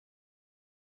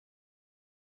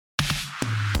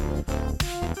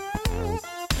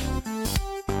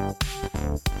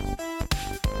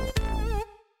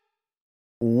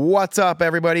What's up,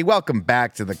 everybody? Welcome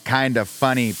back to the Kind of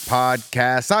Funny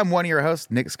podcast. I'm one of your hosts,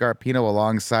 Nick Scarpino,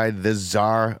 alongside the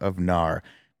czar of NAR,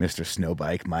 Mr.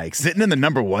 Snowbike Mike, sitting in the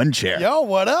number one chair. Yo,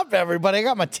 what up, everybody? I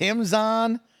got my Timbs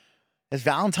on. It's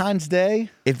Valentine's Day.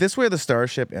 If this were the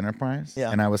Starship Enterprise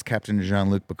and I was Captain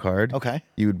Jean-Luc Picard, Okay.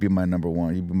 you would be my number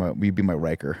one. You'd be my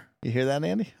Riker. You hear that,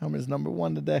 Andy? I'm his number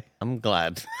one today. I'm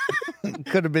glad.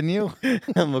 Could have been you.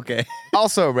 I'm okay.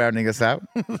 Also rounding us out,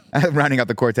 rounding out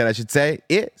the quartet, I should say,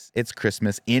 it's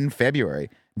Christmas in February.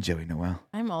 Joey Noel.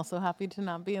 I'm also happy to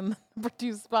not be in the number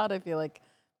 2 spot. I feel like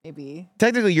maybe.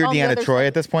 Technically, you're On the Deanna other Troy side.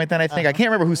 at this point, then, I think. I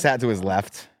can't remember who sat to his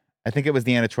left. I think it was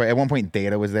Deanna Troy. At one point,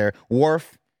 Data was there.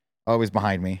 Worf, always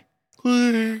behind me.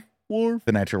 Worf.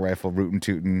 The nitro rifle, rootin'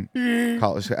 tootin'.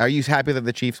 College. Are you happy that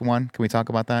the Chiefs won? Can we talk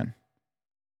about that?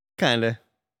 Kinda.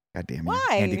 God damn it. Why?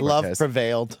 Andy Love Cortez.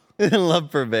 prevailed.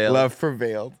 Love prevailed. Love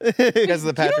prevailed. Because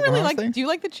of the You Patrick don't really Mahomes thing? do you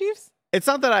like the Chiefs? It's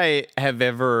not that I have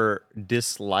ever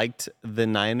disliked the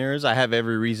Niners. I have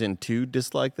every reason to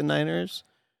dislike the Niners.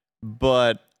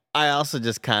 But I also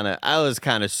just I was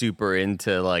kind of super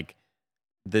into like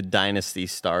the dynasty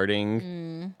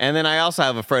starting. And then I also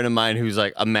have a friend of mine who's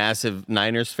like a massive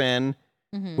Niners fan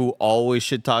who always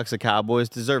shit talks the Cowboys,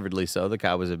 deservedly so. The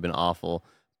Cowboys have been awful.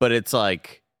 But it's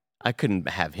like, I couldn't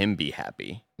have him be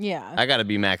happy. Yeah. I got to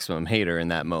be maximum hater in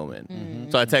that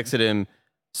moment. So I texted him,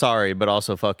 sorry, but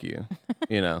also fuck you.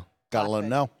 You know, Gotta let him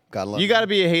know. you got to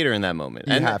be a hater in that moment.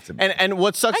 You and, have to be. And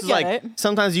what sucks I is get like it.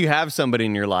 sometimes you have somebody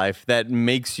in your life that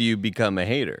makes you become a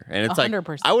hater. And it's like,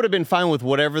 100%. I would have been fine with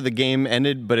whatever the game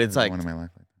ended, but it's like, One in my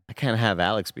life. I can't have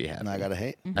Alex be happy. And I gotta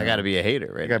hate. I got to be a hater,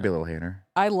 right? You gotta now. be a little hater.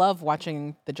 I love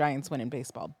watching the Giants win in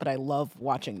baseball, but I love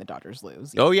watching the Dodgers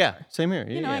lose. Oh, yeah. Same here.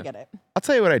 You know, yeah. I get it. I'll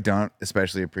tell you what I don't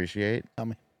especially appreciate Tell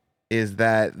me. is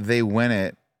that they win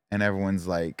it and everyone's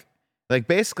like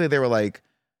basically they were like,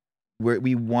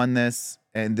 we won this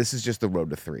and this is just the road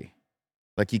to 3.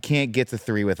 Like you can't get to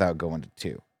 3 without going to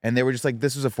 2. And they were just like,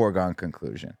 this was a foregone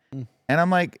conclusion. And I'm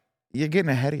like, you're getting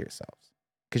ahead of yourselves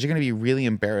because you're going to be really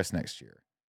embarrassed next year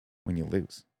when you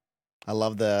lose. I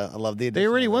love the They addition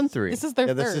already of won this. 3. This is their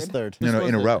Yeah, third. this is third. No, This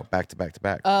in a was row, back to back to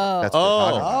back. Oh. That's what we're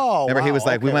talking about. Oh, Remember, he was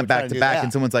like, we okay, went we're back trying to do back, that.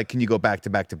 and someone's like, can you go back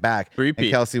to back to back? And Three-peat.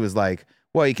 Kelsey was like,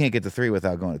 well, you can't get to 3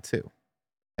 without going to 2.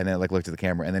 And then like looked at the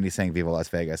camera, and then he sang Viva Las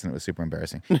Vegas, and it was super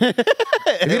embarrassing.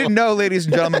 If you didn't know, ladies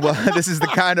and gentlemen, well, this is the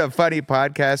Kind of Funny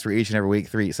podcast where each and every week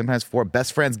 3, sometimes 4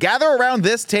 best friends gather around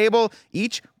this table,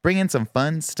 each bringing some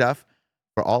fun stuff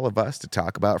for all of us to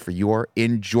talk about for your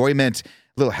enjoyment.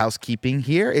 Little housekeeping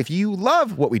here. If you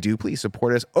love what we do, please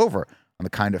support us over on the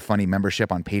Kind of Funny membership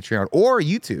on Patreon or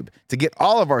YouTube to get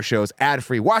all of our shows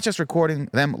ad-free. Watch us recording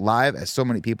them live, as so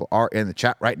many people are in the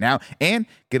chat right now, and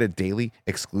get a daily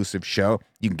exclusive show.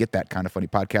 You can get that Kind of Funny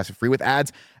podcast for free with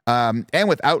ads and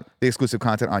without the exclusive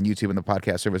content on YouTube and the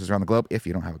podcast services around the globe if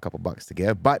you don't have a couple bucks to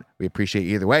give. But we appreciate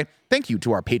you either way. Thank you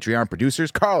to our Patreon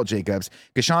producers, Carl Jacobs,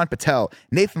 Gashan Patel,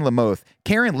 Nathan Lamoth,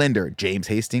 Karen Linder, James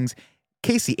Hastings,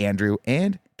 Casey Andrew,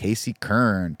 and Casey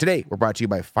Kern. Today, we're brought to you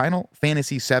by Final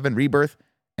Fantasy VII Rebirth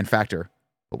and Factor,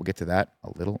 but we'll get to that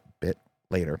a little bit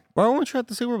later. Why weren't you at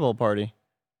the Super Bowl party?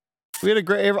 We had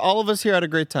all of us here had a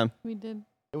great time. We did.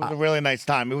 It was a really nice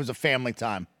time. It was a family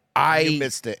time. You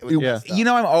missed it. It was Yeah. messed up. You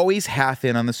know, I'm always half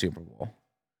in on the Super Bowl,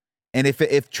 and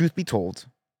if truth be told,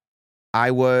 I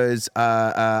was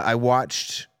I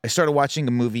started watching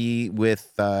a movie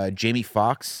with Jamie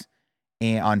Foxx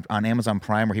and on Amazon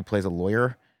Prime where he plays a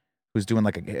lawyer who's doing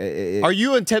like a. Are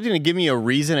you attempting to give me a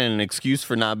reason and an excuse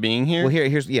for not being here? Well,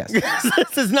 here's yes.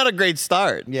 This is not a great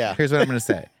start. Yeah. Here's what I'm going to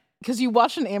say. Because you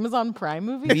watched an Amazon Prime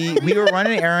movie? We were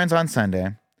running errands on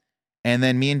Sunday, and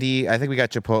then me and Dee, I think we got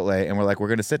Chipotle, and we're like, we're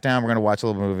going to sit down, we're going to watch a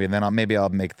little movie, and then maybe I'll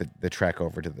make the trek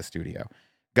over to the studio.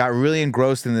 Got really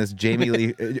engrossed in this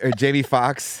Jamie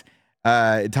Foxx,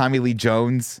 Tommy Lee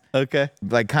Jones, Okay.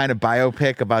 like kind of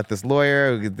biopic about this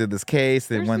lawyer who did this case,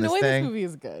 they There's won no this way thing. this movie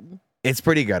is good. It's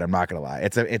pretty good. I'm not gonna lie.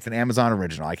 It's an Amazon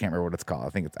original. I can't remember what it's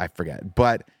called. I forget.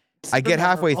 But I get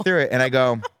halfway memorable. through it and I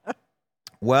go,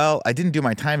 well, I didn't do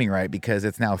my timing right because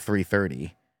it's now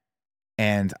 3:30,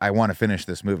 and I want to finish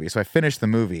this movie. So I finished the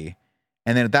movie,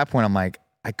 and then at that point I'm like,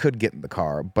 I could get in the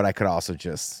car, but I could also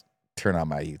just turn on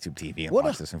my YouTube TV and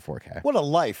watch this in 4K. What a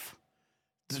life.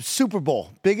 The Super Bowl,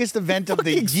 biggest event of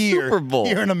the Fucking year Super Bowl.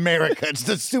 here in America. It's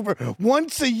the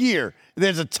once a year.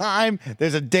 There's a time,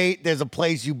 there's a date, there's a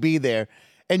place you be there.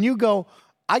 And you go,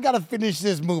 I got to finish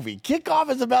this movie. Kickoff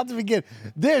is about to begin.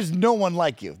 There's no one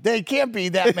like you. There can't be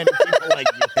that many people like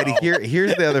you. Eddie,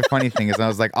 here's the other funny thing is I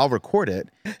was like, I'll record it,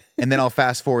 and then I'll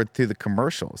fast forward through the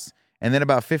commercials. And then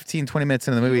about 15, 20 minutes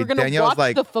into the movie, We're gonna Danielle was watch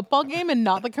like, the football game and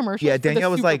not the commercials. yeah, for the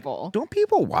Danielle was Super like, Bowl. don't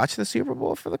people watch the Super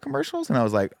Bowl for the commercials? And I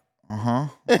was like,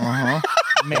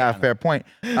 Yeah, fair point.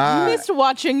 You missed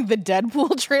watching the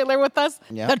Deadpool trailer with us.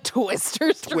 Yeah. The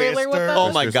Twisters trailer with Twister. us.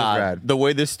 Oh my Twisters was god, rad. the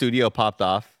way this studio popped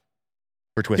off.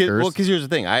 For Twisters. Well, because here's the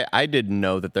thing, I didn't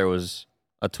know that there was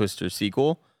a Twister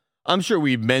sequel. I'm sure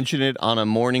we mentioned it on a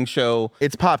morning show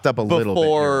It's popped up a little bit here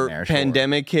before and there, sure.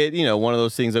 pandemic hit. You know, one of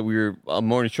those things that we were a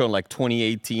morning show in like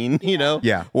 2018. You know,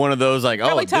 Yeah. one of those like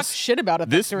Probably talked this shit about it.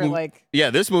 this This were mov- like,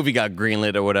 yeah, this movie got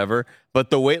greenlit or whatever.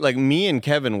 But the way, like, me and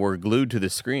Kevin were glued to the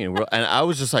screen, and I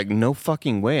was just like, no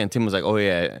fucking way. And Tim was like, oh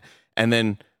yeah. And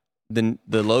then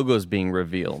the logo's being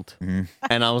revealed, Mm-hmm.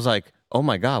 and I was like, oh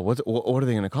my god, what are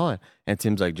they gonna call it? And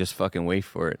Tim's like, just fucking wait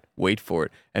for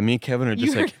it. And me and Kevin are just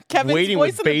You heard like Kevin's waiting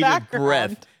voice with in the bated background.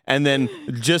 breath. And then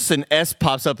just an S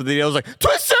pops up at the end. I was like,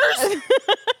 Twisters!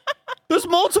 There's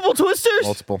multiple Twisters.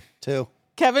 Multiple. 2.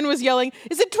 Kevin was yelling,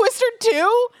 "Is it Twister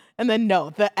 2?" And then no,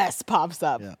 the S pops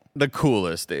up. Yeah. The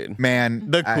coolest, dude. Man,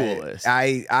 The coolest.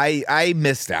 I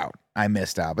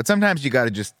missed out. But sometimes you got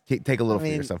to just take a little for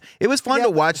mean, yourself. It was fun yeah, to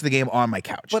watch the game on my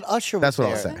couch. But Usher was That's what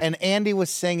I'll there, say. and Andy was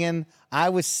singing. I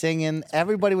was singing.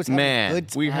 Everybody was having Man, a good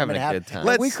time. we were having and a good time.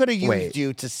 Like, we Let's- could have used wait.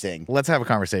 you to sing. Let's have a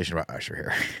conversation about Usher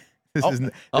here. This is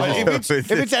But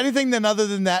if it's anything then other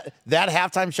than that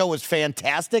halftime show was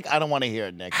fantastic. I don't want to hear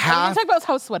it, Nick. Are we gonna half. talk about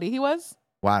how sweaty he was?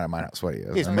 Well, I don't mind how sweaty he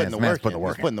is. He's The putting the man's work put in. the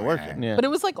work He's putting the work in. Yeah. But it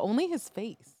was like only his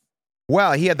face.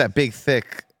 Well, he had that big,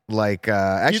 thick, like.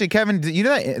 Actually, Kevin, you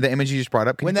know that the image you just brought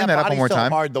up? Can When you that bring that up one body's more so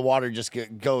time? hard, the water just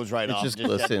goes right It off. just Just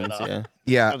check it glistens, out. yeah.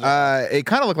 Yeah, it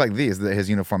kind of looked like his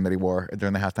uniform that he wore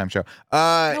during the halftime show.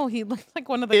 No, he looked like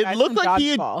one of the It guys looked from like he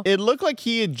had, Dodgeball. it looked like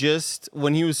he had just,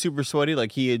 when he was super sweaty,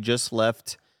 like he had just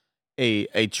left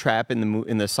a trap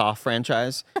in the Soft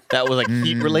franchise that was like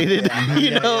heat related.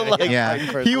 You know, like Yeah. Fighting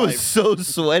for his he was life. so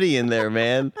sweaty in there,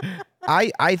 man.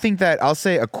 I think that I'll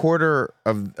say a quarter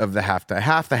of the half the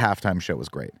halftime show was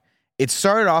great. It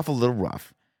started off a little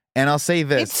rough, and I'll say It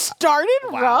this: started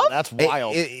Wow, rough. that's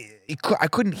wild. I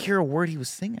couldn't hear a word he was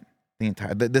singing the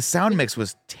entire. The sound mix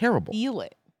was terrible. Feel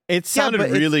it. It sounded but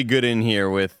it's- really good in here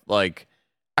with like,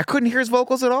 I couldn't hear his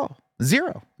vocals at all.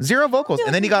 Zero vocals.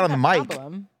 And then he got on the mic,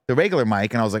 the regular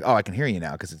mic, and I was like, oh, I can hear you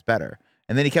now because it's better.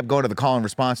 And then he kept going to the call and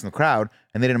response in the crowd,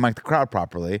 and they didn't mic the crowd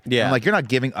properly. Yeah. I'm like, you're not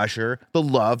giving Usher the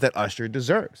love that Usher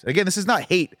deserves. Again, this is not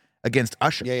hate against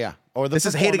Usher. Yeah. Or the This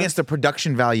is hate against the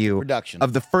production value Production.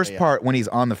 of the first Yeah. part when he's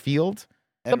on the field.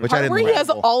 The Which I part didn't where he like. has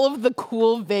all of the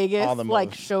cool Vegas All the like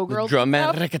moves. showgirls. drum man.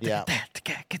 and stuff. Yeah.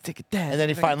 And then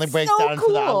he finally breaks So down into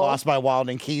the I cool. lost my wallet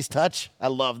and keys touch. I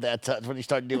love that touch when you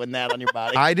start doing that on your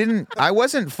body. I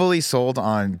wasn't fully sold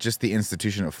on just the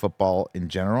institution of football in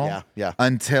general. Yeah.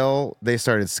 Until they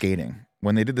started skating.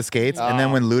 When they did the skates, and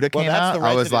then when Luda Well, came that's out, the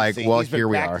I was like, residency. well, He's been here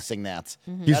we are. practicing that.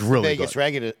 He's That's really the Vegas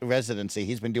good. residency.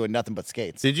 He's been doing nothing but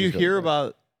skates. Did you He's really hear good.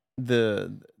 about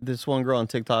this one girl on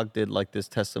TikTok did like this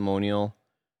testimonial,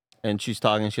 and she's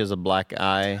talking. She has a black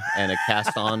eye and a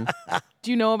cast on. Do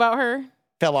you know about her?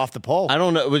 Fell off the pole. I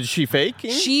don't know. Was she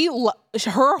faking?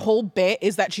 Her whole bit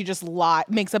is that she just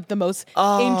makes up the most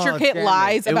Oh, intricate damn it.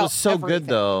 lies It about was so everything. good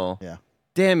though. Yeah.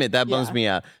 Damn it, that bums Yeah. me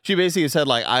out. She basically said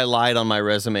like I lied on my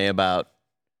resume about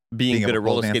being Being good a at pole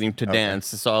roller dancer? skating to Okay. dance.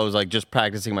 So I was like just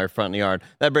practicing my front yard.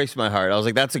 That breaks my heart. I was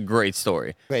like, that's a great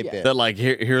story. Great Yeah. bit. That like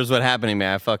here's what happened to me.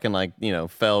 I fucking like,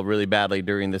 fell really badly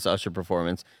during this Usher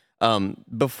performance.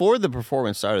 Before the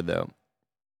performance started though,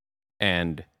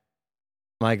 and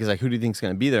Mike is like, who do you think's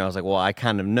gonna be there? I was like, well, I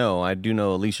kind of know. I do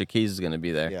know Alicia Keys is gonna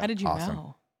be there. Yeah. How did you Awesome.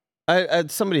 know?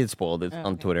 Somebody had spoiled it Oh, on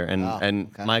okay. Twitter, and Oh,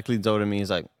 okay. Mike leads over to me. He's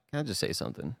like, "Can I just say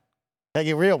something?" Can I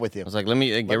get real with you? I was like, "Let me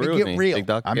get me real get with me, real. big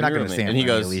dog. I'm Get not real going with to me." stand And he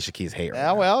for any goes, Alicia Keys hate.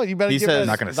 Yeah, well, you better He get says- real. I'm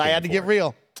not gonna I stand had to for get it.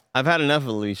 real. "I've had enough of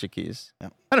Alicia Keys."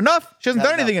 Not enough. She hasn't Not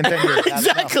done anything in 10 years. enough.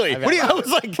 Exactly. I've What do you? had I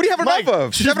was like, what do you have Mike, enough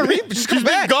of? She's having a she's just comes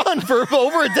been back. gone for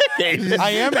over a decade. I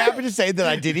am happy to say that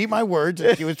I did eat my words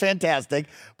and she was fantastic.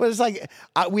 But it's like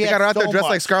we They had got her out so there dressed much.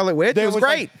 like Scarlet Witch. It was like-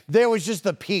 great. there was just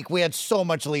the peak. We had so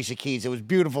much Alicia Keys. It was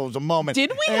beautiful. It was a moment.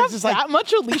 Did we And have it's just like, that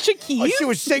much Alicia oh, Keys? she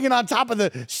was singing on top of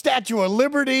the Statue of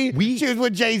Liberty. She was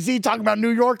with Jay-Z talking about New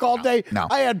York all day. No.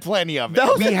 I had plenty of it. That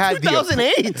was We in had the-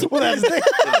 2008. well, that's the thing.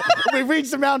 We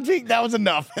reached the mountain peak. That was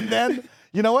enough. And then,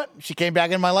 you know what? She came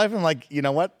back in my life and I'm like, you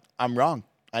know what? I'm wrong.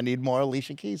 I need more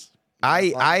Alicia Keys.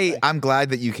 I'm glad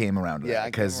that you came around to Yeah, I that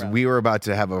came because around. we were about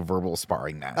to have a verbal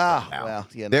sparring match. Ah, right now. well,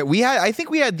 you know. That I think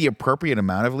we had the appropriate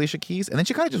amount of Alicia Keys, and then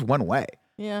she kind of just went away.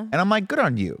 yeah. And I'm like, good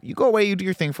on you. You go away, you do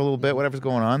your thing for a little bit, whatever's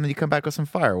going on, then you come back with some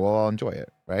fire. Well, I'll enjoy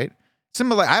it, right?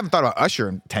 Similar, like, I haven't thought about Usher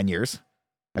in 10 years.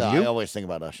 Have No, you? I always think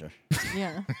about Usher.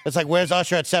 Yeah. It's like, where's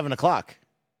Usher at 7 o'clock?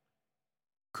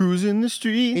 Cruising the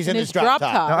street. He's in In his his drop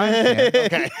drop top. No, I understand.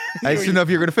 Okay. I just didn't know if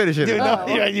you were gonna finish it. or Dude, not.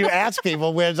 no, you ask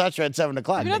people where's Usher at 7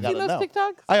 o'clock. Have you They not seen gotta those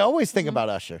know. TikToks? I always think about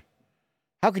Usher.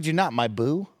 How could you not, my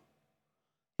boo?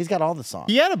 He's got all the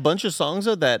songs. He had a bunch of songs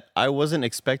though that I wasn't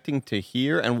expecting to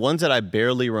hear, and ones that I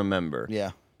barely remember.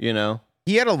 Yeah. You know,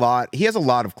 He had a lot. He has a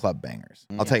lot of club bangers.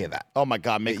 I'll tell you that. Oh my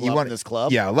God, make You love want- in this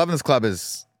club. Yeah, Love in This Club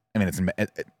is. I mean, it's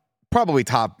probably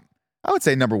top. I would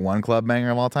say number one club banger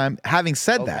of all time. Having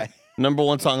said that, number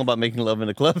one song about making love in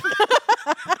a club.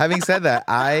 having said that,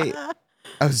 I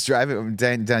was driving.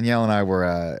 Danielle and I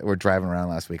were driving around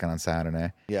last weekend on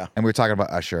Saturday. Yeah. And we were talking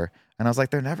about Usher, and I was like,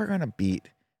 they're never gonna beat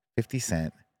 50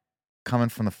 Cent coming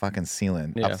from the fucking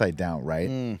ceiling Yeah. upside down, right?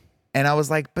 Mm. And I was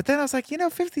like, but then I was like,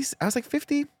 50. I was like,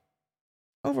 50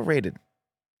 overrated.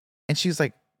 And she was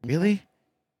like, really,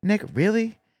 Nick,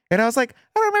 really? And I was like,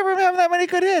 I don't remember him having that many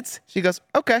good hits. She goes,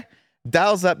 okay.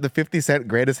 Dials up the 50 Cent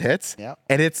greatest hits. Yep.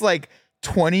 And it's like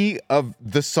 20 of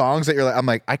the songs that you're like, I'm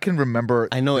like, I can remember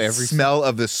I know the every smell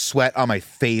of the sweat on my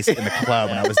face in the club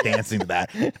when I was dancing to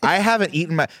that. I haven't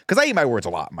eaten because I eat my words a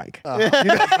lot, Mike. You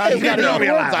gotta know me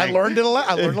a lot, I Mike. learned it a lot.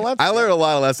 I learned a lot. I learned a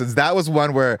lot of lessons. That was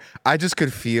one where I just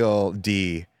could feel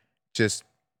D just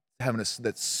having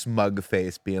that smug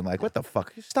face being like, what the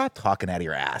fuck? Stop talking out of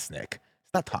your ass, Nick.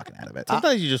 Stop talking out of it. I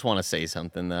Sometimes you just want to say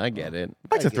something. Though. I get it.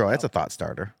 like to throw it. It's a thought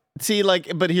starter. See,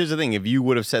 like, but here's the thing: if you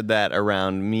would have said that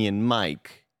around me and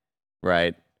Mike,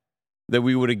 right, that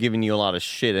we would have given you a lot of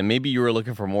shit, and maybe you were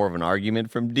looking for more of an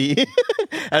argument from D,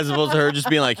 as opposed to her just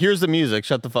being like, "Here's the music,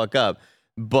 shut the fuck up."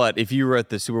 But if you were at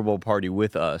the Super Bowl party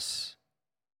with us,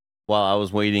 while I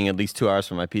was waiting at least 2 hours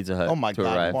for my Pizza Hut Oh my to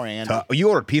God, arrive, poor Andy. You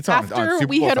ordered pizza on After Super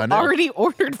we Bowl had Sunday? already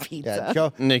ordered pizza. Yeah,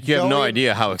 Joe, Nick, you have no Joey-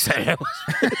 idea how excited I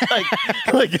was.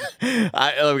 like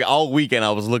all weekend,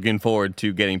 I was looking forward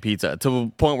to getting pizza to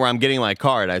the point where I'm getting my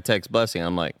card. I text Blessing.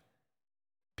 I'm like,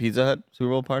 Pizza Hut Super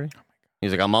Bowl party?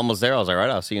 He's like, I'm almost there. I was like, all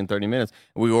right, I'll see you in 30 minutes.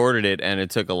 We ordered it, and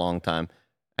it took a long time.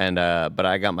 And but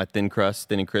I got my thin crust,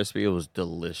 thin and crispy. It was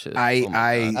delicious. Oh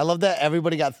my God. I love that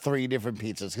everybody got 3 different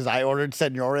pizzas because I ordered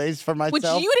senores for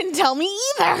myself. Which you didn't tell me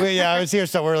either. Well, yeah, I was here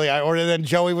so early. I ordered, and then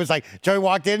Joey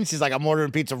walked in. She's like, I'm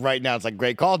ordering pizza right now. It's like,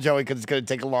 great call, Joey, because it's going to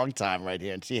take a long time right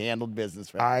here. And she handled business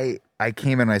for me. I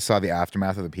came in and I saw the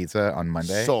aftermath of the pizza on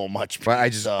Monday. So much pizza. but I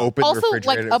just opened the Also, like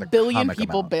refrigerator. it was a billion comic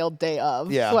people amount. bailed day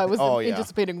of. Yeah. So I was Oh, yeah.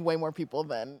 anticipating way more people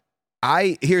than.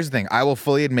 Here's the thing. I will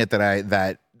fully admit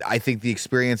that I think the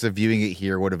experience of viewing it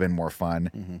here would have been more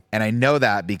fun. Mm-hmm. And I know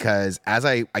that because as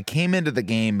I came into the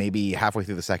game maybe halfway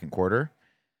through the second quarter,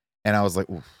 and I was like,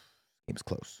 oof, game's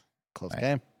close. Close Right.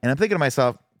 game. And I'm thinking to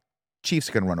myself, Chiefs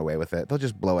are gonna run away with it. They'll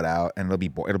just blow it out, and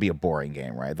it'll be a boring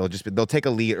game, right? They'll take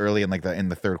a lead early in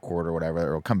the third quarter or whatever, or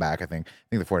it'll come back. I think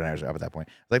the 49ers are up at that point.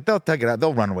 Like they'll take it out,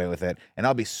 they'll run away with it, and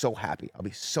I'll be so happy. I'll be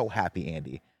so happy,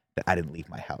 Andy, that I didn't leave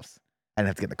my house. I didn't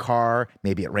have to get in the car.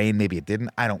 Maybe it rained, maybe it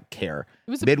didn't. I don't care.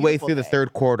 It was a Midway beautiful through the day.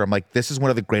 third quarter, I'm like, this is one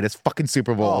of the greatest fucking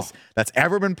Super Bowls Oh. that's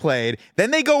ever been played.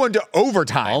 Then they go into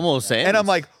overtime. Almost ends. And I'm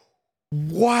like,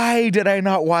 why did I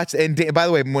not watch? And by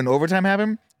the way, when overtime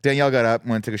happened, Danielle got up,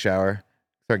 went and took a shower,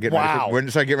 started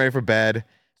getting ready for bed,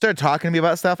 started talking to me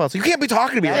about stuff. I was like, you can't be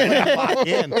talking to me right now. Lock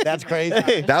in. That's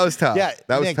crazy. That was tough. Yeah,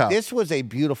 that was Nick, tough. This was a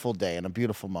beautiful day and a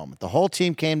beautiful moment. The whole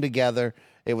team came together.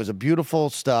 It was a beautiful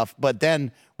stuff. But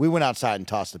then we went outside and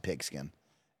tossed a pigskin.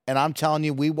 And I'm telling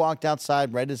you, we walked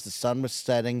outside right as the sun was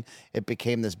setting. It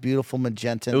became this beautiful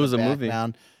magenta in It was the a movie.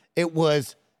 background. It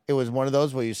was one of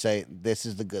those where you say, this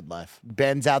is the good life.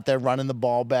 Ben's out there running the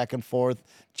ball back and forth.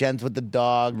 Jen's with the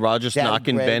dog. Roger's Daddy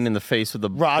knocking Greg. Ben in the face with the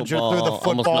Roger football, threw the almost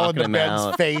football knocking into him Ben's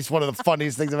out. face. One of the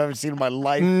funniest things I've ever seen in my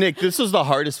life. Nick, this was the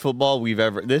hardest football we've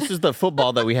ever. This is the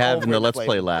football that we have in the Let's Overplayed.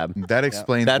 Play Lab. that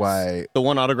explains That's why. the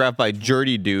one autographed by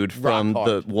Jerdy Dude from Rock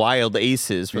the hard. Wild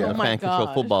Aces from Yeah. the Oh my Fan Control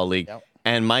gosh. Football League. Yep.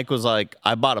 And Mike was like,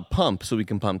 I bought a pump so we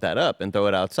can pump that up and throw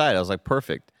it outside. I was like,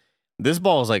 perfect. This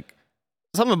ball was like,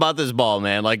 something about this ball,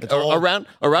 man. Like It's old. around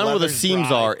where the Leather's seams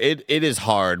dry. are, it is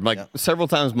hard. Like Yep. several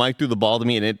times Mike threw the ball to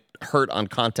me and it hurt on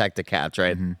contact to catch,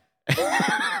 right?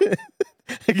 Mm-hmm.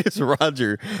 I guess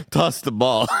Roger tossed the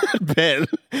ball at Ben.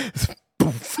 It's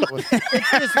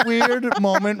this weird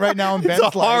moment right now in Ben's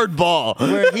It's a life hard ball.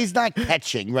 where he's not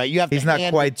catching, right? You have He's to not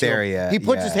hand quite it to there him. yet, He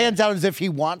puts his yeah. hands out as if he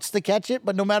wants to catch it,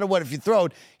 but no matter what, if you throw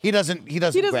it, he doesn't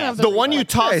doesn't grab have it. The one you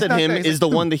toss it's at not him there. He's is the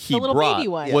like, one that he The little brought. baby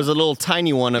one. Was a little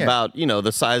tiny one Yeah. about,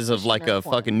 the size of like a Missionary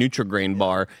fucking Nutri-Grain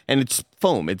bar, and it's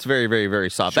foam. It's very, very, very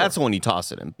soft. That's the one you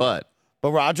toss at him. But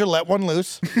But Roger let one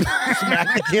loose,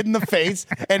 smacked the kid in the face,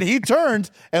 and he turned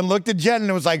and looked at Jen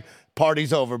and was like,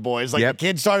 party's over, boys. Like Yep. the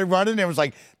kid started running, and it was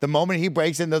like the moment he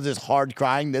breaks into this hard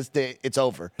crying, this day it's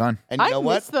over. Done. And you I know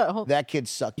what? missed the whole- That kid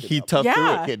sucked it He up. toughed through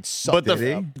Yeah. it. Kid sucked But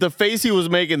it up. the face he was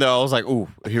making though, I was like, "Ooh,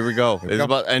 here we go." It's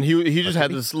about, and he just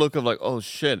had this look of like, "Oh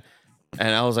shit,"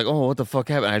 and I was like, "Oh, what the fuck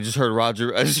happened?" I just heard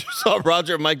Roger. I just saw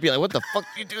Roger and Mike be like, "What the fuck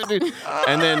you do, dude?"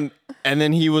 And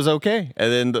then he was okay,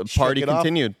 and then the party it off.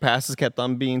 continued. Passes kept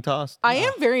on being tossed. I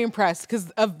am very impressed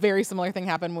because a very similar thing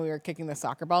happened when we were kicking the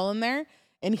soccer ball in there,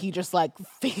 and he just like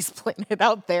face planted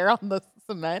out there on the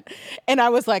cement, and I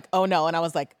was like, "Oh no!" And I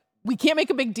was like, "We can't make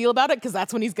a big deal about it because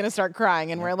that's when he's gonna start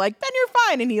crying." And we're like, "Ben, you're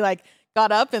fine," and he like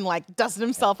got up and like dusted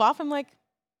himself off. I'm like,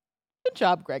 "Good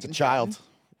job, Greg." And Child.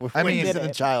 We're I mean- witnessing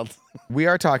a child. We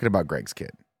are talking about Greg's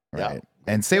kid, right? Yeah.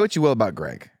 And say what you will about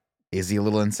Greg. Is he a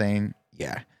little insane?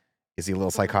 Yeah. Is he a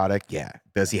little psychotic? Yeah.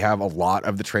 Does he have a lot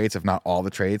of the traits, if not all the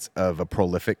traits, of a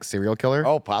prolific serial killer?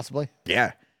 Oh, possibly.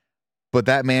 Yeah. But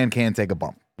that man can take a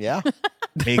bump. Yeah.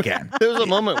 He can. There was a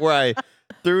moment where I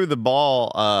threw the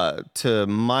ball to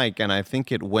Mike, and I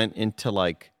think it went into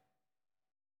like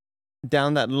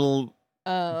down that little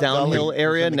downhill Gully.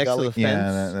 area It was in the next to gully. the fence.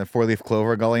 Yeah, the four-leaf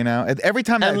clover gully now. Every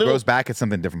time that And little- grows back, it's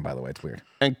something different, by the way. It's weird.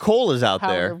 And Cole is out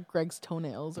Power there. of Greg's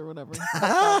toenails or whatever.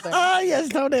 Yes,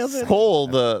 toenails. Cole,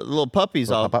 the little puppy's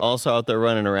Little pup. also out there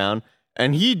running around,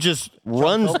 and he just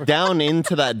runs down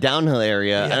into that downhill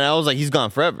area. And I was like, he's gone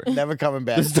forever. Never coming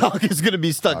back. This dog is gonna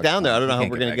be stuck Dog's down there. I fine. don't know He how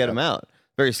can't we're get gonna back get up. him out.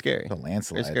 Very scary. It's a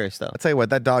landslide. Very scary stuff. I'll tell you what,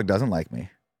 that dog doesn't like me.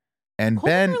 And Cole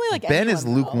doesn't really like Ben is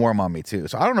anyone, though. lukewarm on me too.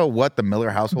 So I don't know what the Miller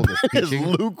household is Is teaching.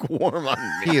 lukewarm on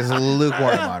me. He is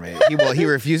lukewarm on me. He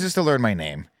refuses to learn my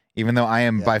name, even though I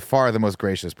am by far the most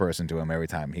gracious person to him every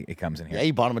time he comes in here. Yeah,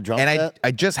 you bought him a drum and set.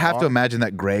 I just have to Farm. imagine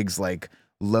that Greg's like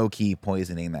low key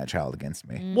poisoning that child against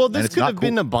me. Well, And this it's could not have cool.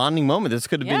 been a bonding moment. This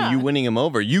could have Yeah. been you winning him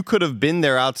over. You could have been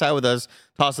there outside with us,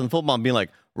 tossing the football, and being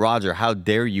like, "Roger, how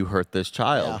dare you hurt this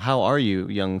child? Yeah. How are you,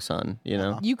 young son?" You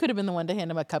know. You could have been the one to hand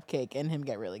him a cupcake and him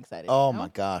get really excited. Oh you know? my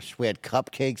gosh, we had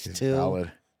cupcakes too.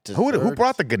 Valid. Who desserts.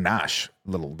 brought the ganache?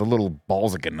 The little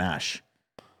balls of ganache.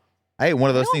 I ate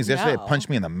one of those don't things yesterday. It know. punched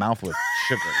me in the mouth with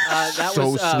sugar. That so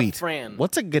was sweet. Fran.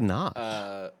 What's a ganache?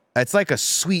 It's like a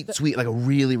sweet, like a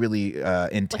really, really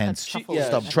intense, truffle yeah.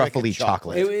 stuff. truffly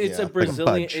chocolate. It's Yeah. a Brazilian.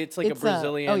 fudge. It's like a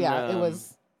Brazilian. Oh yeah, it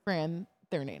was Fran,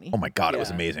 their nanny. Oh my god, it was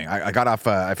Yeah. amazing. I got off.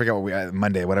 I forget what we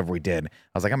Monday, whatever we did. I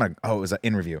was like, I'm gonna. Oh, it was an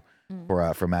interview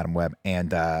for Madam Web,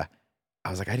 and I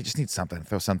was like, I just need something.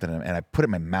 Throw something in, and I put it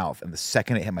in my mouth, and the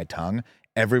second it hit my tongue,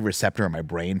 every receptor in my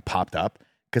brain popped up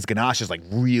because ganache is like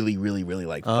really, really, really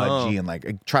like fudgy and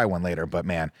like try one later. But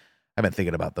man, I've been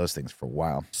thinking about those things for a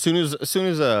while. As soon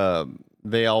as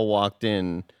they all walked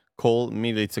in, Cole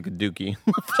immediately took a dookie.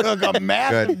 Took a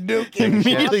massive nuke.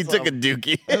 immediately took a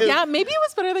dookie. Yeah, maybe it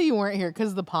was better that you weren't here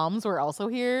because the Palms were also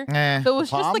here. Eh. So it was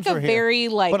just Palms like a were here. very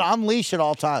like, But on leash at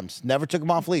all times. Never took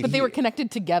him off leash. but they were connected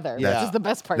together, Yeah. which is the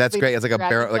best part. That's They great. It's like a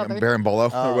grabbed each other.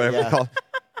 Barambolo Oh, or whatever yeah. it's called.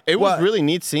 It was What? really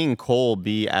neat seeing Cole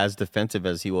be as defensive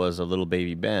as he was a little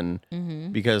baby Ben,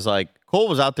 because like Cole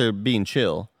was out there being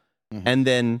chill, and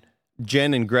then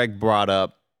Jen and Greg brought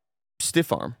up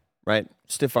stiff arm, right?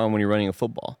 Stiff arm when you're running a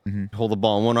football. Hold the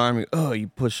ball in one arm, you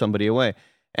push somebody away.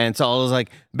 And so I was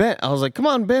like, Ben, come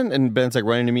on, Ben. And Ben's like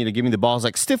running to me to give me the ball. I was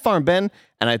like, stiff arm, Ben.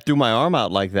 And I threw my arm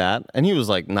out like that. And he was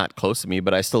like not close to me,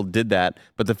 but I still did that.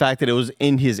 But the fact that it was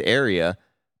in his area,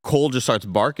 Cole just starts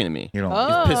barking at me. You know,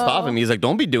 Oh. Pissed off at me. He's like,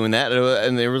 "Don't be doing that."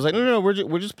 And they was like, "No, we're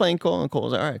just playing Cole." And Cole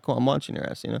was like, "All right, cool. I'm watching your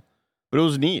ass," you know. But it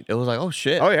was neat. It was like, "Oh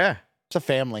shit." oh yeah, It's a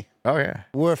family. oh yeah.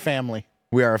 We're a family.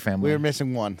 We are a family. We were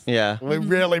missing one. Yeah. We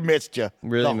really missed you.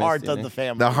 Really the missed heart you, of man. the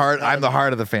family. the heart. I'm the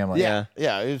heart of the family. Yeah.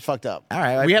 Yeah, it was fucked up. All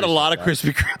right. I We had a appreciate lot of that.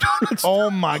 Krispy Kreme donuts. Oh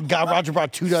my God. Roger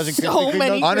brought 2 dozen Krispy So Kreme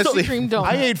many donuts. Honestly, Krispy Kreme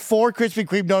donuts. I ate 4 Krispy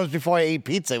Kreme donuts before I ate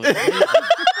pizza. It was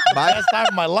the best time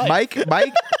of my life. Mike,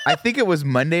 I think it was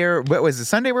Monday or what was it?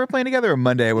 Sunday we were playing together or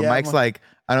Monday when Yeah, Mike's like,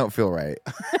 I don't feel right.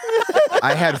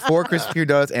 I had 4 Krispy Kreme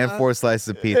donuts and 4 slices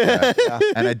of pizza,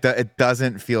 and it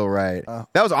doesn't feel right.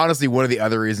 That was honestly one of the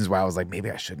other reasons why I was like,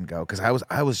 maybe I shouldn't go because I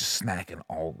was just snacking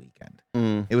all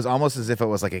weekend. It was almost as if it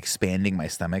was like expanding my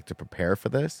stomach to prepare for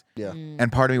this. Yeah.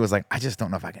 And part of me was like, I just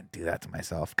don't know if I can do that to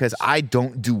myself because I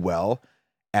don't do well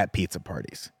at pizza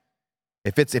parties.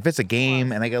 If it's a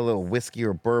game and I get a little whiskey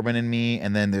or bourbon in me,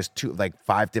 and then there's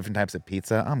 5 different types of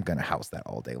pizza, I'm gonna house that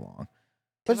all day long.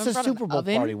 But it's Kevin a brought an Super Bowl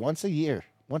oven? party once a year.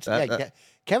 That-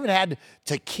 Kevin had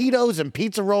taquitos and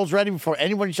pizza rolls ready before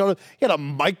anybody showed up. He had a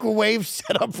microwave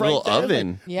set up right Little there.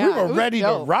 oven. Yeah, we it were was ready to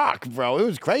dope. rock, bro. It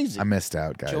was crazy. I missed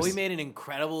out, guys. Joey made an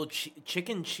incredible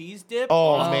chicken cheese dip.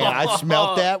 Oh man, I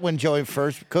smelled that when Joey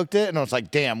first cooked it, and I was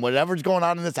like, "Damn, whatever's going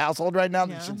on in this household right now,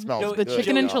 this shit smells No, The good."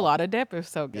 chicken Joey- enchilada dip is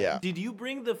so good. Yeah. Did you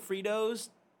bring the Fritos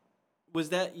Was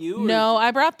that you? or No,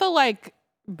 I brought the like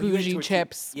you went bougie tortilla-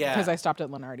 chips Yeah. because I stopped at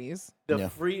Lenardi's. the Yeah.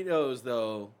 Fritos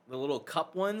though, the little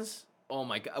cup ones. Oh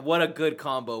my god, what a good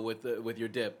combo with your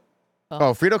dip.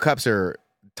 Oh, Frito cups are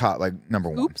top like number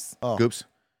one. Oops. Oh. Scoops.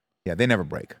 Yeah, they never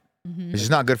break. Mhm. It's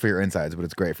just not good for your insides, but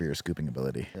it's great for your scooping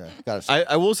ability. Yeah, got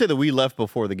I will say that we left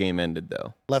before the game ended,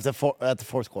 though. left at the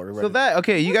fourth quarter. So that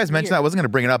okay, you guys mentioned that. I wasn't going to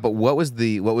bring it up, but what was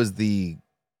the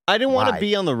I didn't want Why? to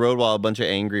be on the road while a bunch of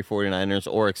angry 49ers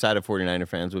or excited 49er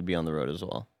fans would be on the road as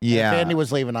well. yeah? If Andy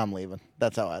was leaving, I'm leaving.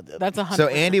 That's how I did. That's 100%. So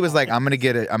Andy was like, "I'm gonna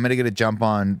get a jump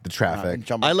on the traffic."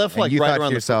 Jump I on- left And like you right thought around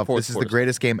to the yourself, fourth "This is the quarter.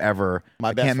 greatest game ever. My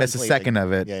I best can't miss a friend's second leaving.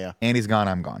 of it." Yeah, yeah. Andy's gone.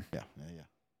 I'm gone. Yeah.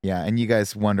 Yeah, and you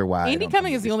guys wonder why. I Andy don't come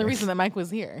coming to is the these only things. reason that Mike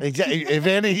was here. Exactly. If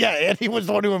Andy was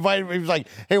the one who invited me. He was like,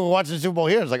 "Hey, we're watching the Super Bowl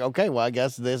here." It's like, okay, well, I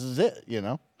guess this is it. You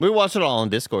know? We watched it all on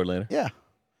Discord later. Yeah.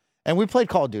 And we played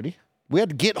Call of Duty. We had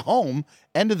to get home,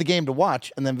 end of the game to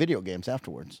watch, and then video games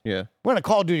afterwards. Yeah. We're in a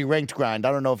Call of Duty ranked grind.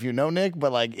 I don't know if you know, Nick,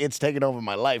 but like it's taking over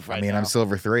my life right I mean, now. I'm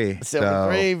silver 3. Silver so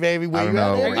 3, baby. Where I don't you at,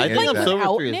 know. Nick? I Yeah, think I'm yeah. Silver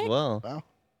Without 3 as Nick? well.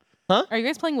 Are you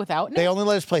guys playing without Nick? They only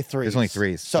let us play threes. There's only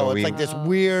threes, So, so it's we- like this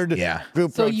weird Yeah.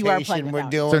 group So rotation you are playing we're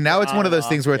without. doing. So now it's one of those on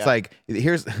things and where off, it's like,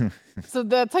 here's So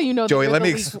that's how you know. that Joey. you're Let the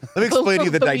me weak- let me explain to you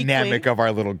the the weak dynamic link. of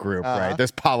our little group. Uh-huh. Right?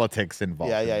 There's politics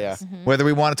involved. Yeah, in yeah, yeah. this. Whether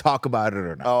we want to talk about it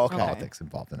or not. Oh, there's okay. politics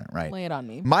involved in it, right? Lay it on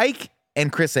me. Mike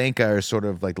and Chris Anka are sort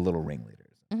of like the little ringleaders,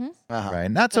 Uh-huh. right?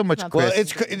 Not so much not Chris. Well,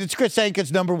 it's Chris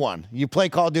Anka's number one. You play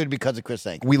Call of Duty because of Chris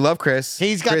Anka. We love Chris.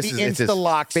 He's got Chris the it's his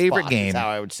insta-lock favorite spot, game. is how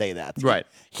I would say that. Right.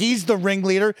 He's the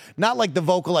ringleader, not like the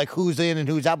vocal, like who's in and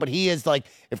who's out, but he is like,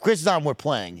 if Chris is on, we're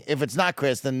playing. If it's not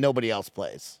Chris, then nobody else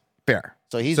plays. Fair.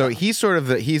 So he's on. he's sort of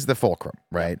he's the fulcrum,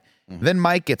 right? Then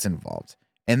Mike gets involved.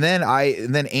 And then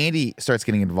Andy starts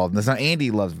getting involved. And now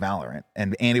Andy loves Valorant.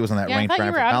 And Andy was on that Yeah, I ranked thought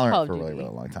you grind for were out of Call Valorant of for a really, Duty.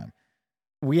 really long time.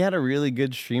 We had a really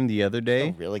good stream the other A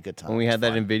day really good time. when we had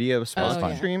that Fun. NVIDIA sponsored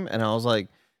yeah. stream, and I was like,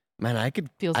 man, I could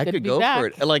Feels I good to could be go back. for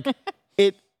it. Like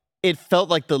it felt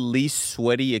like the least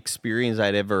sweaty experience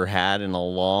I'd ever had in a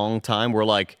long time. Where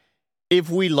like if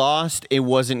we lost, it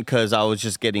wasn't because I was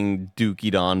just getting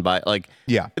dookied on by like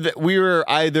Yeah. we were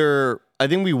either I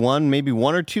think we won maybe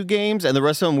 1 or 2 games, and the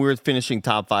rest of them we were finishing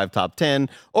top 5, top 10.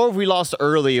 Or if we lost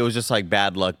early, it was just like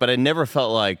bad luck. But I never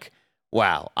felt like,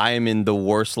 wow, I am in the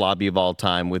worst lobby of all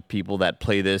time with people that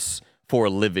play this for a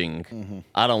living.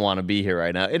 I don't want to be here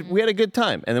right now. We had a good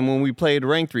time, and then when we played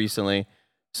ranked recently,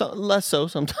 less so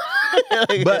sometimes.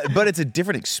 but it's a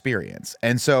different experience.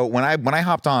 And so when I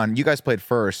hopped on, you guys played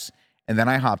first, and then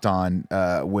I hopped on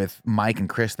with Mike and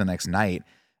Chris the next night,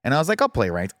 and I was like, I'll play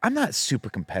ranked. I'm not super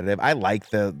competitive. I like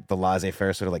the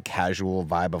laissez-faire sort of like casual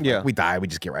vibe of Yeah. like we die, we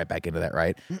just get right back into that,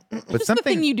 right? But Just the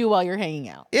something, thing you do while you're hanging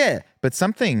out. yeah, but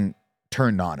something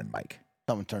turned on in Mike.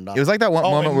 Someone turned on. It was like that one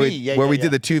Oh, moment and where, me. Yeah, where yeah, we yeah.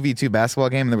 did the 2v2 basketball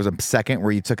game, and there was a second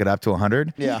where you took it up to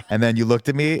 100. Yeah. And then you looked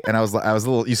at me, and I was a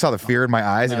little. You saw the fear in my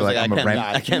eyes, I and was you're like, I'm a rank.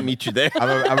 I can't meet you there.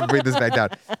 I'm gonna bring this back down.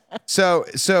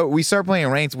 So we start playing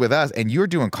ranked with us, and you're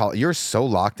doing call. You're so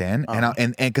locked in,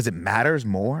 and because it matters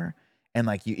more. And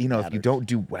like you know, if you don't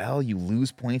do well, you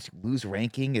lose points, you lose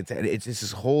ranking. It's just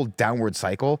this whole downward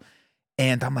cycle.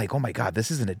 And I'm like, oh my god,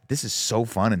 this is so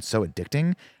fun and so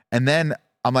addicting. And then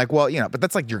I'm like, well, you know, but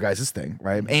that's like your guys' thing,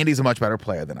 right? Andy's a much better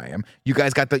player than I am. You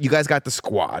guys got the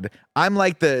squad. I'm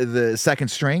like the second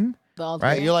string,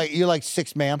 right? You're like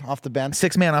 6 man off the bench.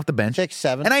 6 man off the bench. 6,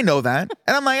 7. And I know that.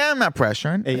 And I'm like, I'm not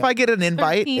pressuring. If I get an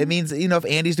invite, 13. it means, you know, if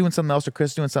Andy's doing something else or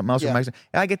Chris doing something else, or Yeah. Mike's,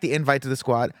 and I get the invite to the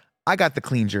squad, I got the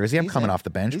clean jersey. I'm He's coming in. off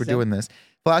the bench. He's We're doing this.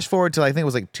 Flash forward till I think it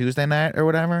was like Tuesday night or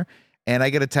whatever. And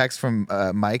I get a text from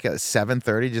Mike at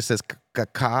 7:30, just says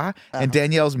 "ka," and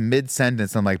Danielle's mid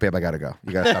sentence. I'm like, babe, I gotta go.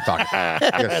 You gotta stop talking.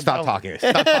 You gotta stop talking.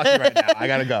 Stop talking right now. I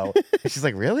gotta go. And she's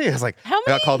like, really? I was like, How I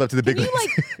got called up to the big Can you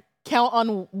leagues. like count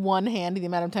on one hand the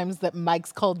amount of times that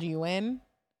Mike's called you in?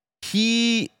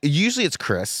 Usually it's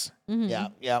Chris. Yeah,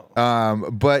 yeah.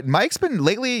 But Mike's been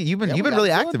lately. You've been Yeah, we really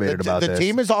gotta do it. activated the, about the this.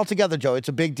 team is all together, Joe. It's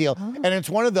a big deal, and it's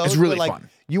one of those. It's really where, like, fun.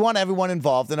 You want everyone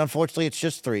involved, and unfortunately, it's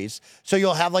just threes. So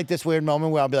you'll have like this weird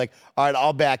moment where I'll be like, "All right,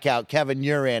 I'll back out. Kevin,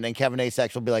 you're in," and Kevin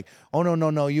Asex will be like, "Oh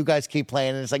no, you guys keep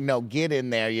playing." And it's like, "No, get in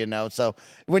there," you know. So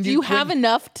when Do you have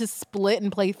enough to split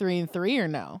and play 3 and 3 or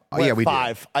no? Oh yeah, we do.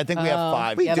 5. I think we have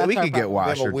 5. We, Yeah, do- we that's our could get problem. We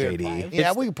have Wash a or weird JD. 5.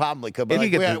 Yeah, we probably could, but We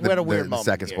like, could we get had, we had a weird the moment.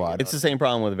 second here, squad. you know? It's the same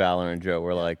problem with Valorant, Joe.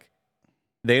 Where like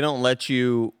they don't let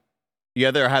you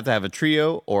either have to have a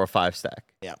trio or a 5 stack.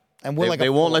 Yeah, and we're They, like they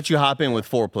won't let you hop in with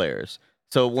 4 players.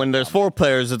 So when there's 4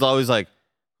 players, it's always like,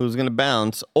 who's gonna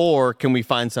bounce, or can we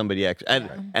find somebody extra?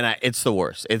 And it's the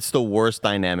worst. It's the worst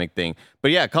dynamic thing.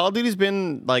 But yeah, Call of Duty's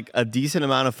been like a decent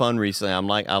amount of fun recently.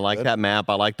 I like that map.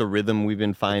 I like the rhythm we've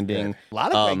been finding. A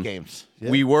lot of great games. Yeah.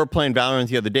 We were playing Valorant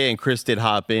the other day, and Chris did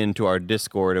hop into our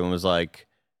Discord and was like,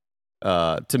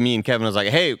 to me and Kevin was like,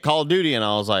 "Hey, Call of Duty," and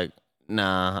I was like,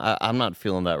 "Nah, I'm not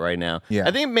feeling that right now." Yeah.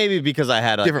 I think maybe because I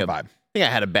had like Different vibe. I think I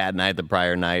had a bad night the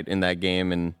prior night in that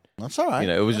game, and That's all right. you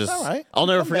know, it was That's just. all right. I'll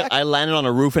never Come forget. back. I landed on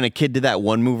a roof, and a kid did that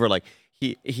one move where like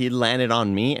he landed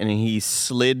on me, and he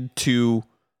slid to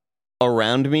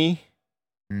around me,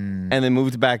 and then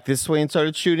moved back this way and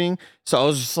started shooting. So I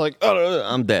was just like, "Oh,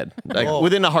 I'm dead." Like Oh.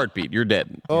 within a heartbeat, you're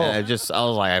dead. Oh. And I was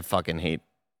like,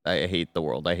 I hate the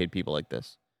world. I hate people like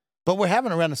this. But we're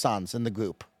having a renaissance in the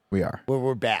group. We are. Where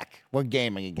we're back. We're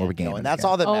gaming again. We're gaming and that's again.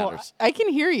 all that Oh, matters. I can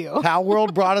hear you. Power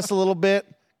World brought us a little bit.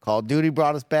 Call of Duty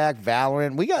brought us back.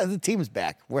 Valorant. The team's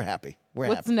back. We're happy. We're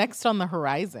What's happy. next on the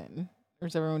horizon? Or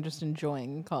is everyone just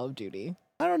enjoying Call of Duty?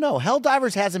 I don't know.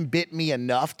 Helldivers hasn't bit me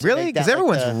enough to Really? make that Because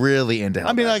everyone's like really into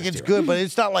I mean, like Helldivers, it's too. good, but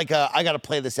it's not like I got to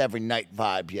play this every night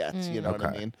vibe yet. You know what I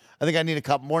Okay. mean? I think I need a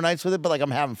couple more nights with it, but like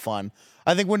I'm having fun.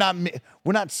 I think we're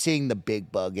not seeing the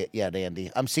big bug yet,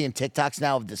 Andy. I'm seeing TikToks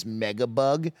now of this mega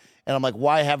bug, and I'm like,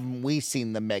 why haven't we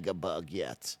seen the mega bug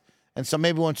yet? And so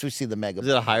maybe once we see the mega, Is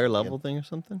it a bug, higher level thing or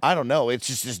something? I don't know. It's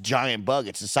just this giant bug.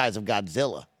 It's the size of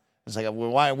Godzilla. It's like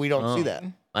why we don't see that?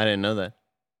 I didn't know that.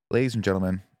 Ladies and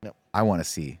gentlemen, Yep. I want to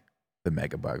see the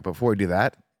mega bug. Before we do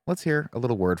that, let's hear a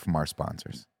little word from our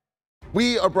sponsors.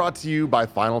 We are brought to you by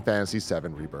Final Fantasy VII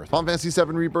Rebirth. Final Fantasy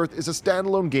VII Rebirth is a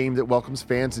standalone game that welcomes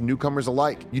fans and newcomers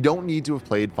alike. You don't need to have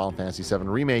played Final Fantasy VII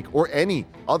Remake or any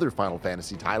other Final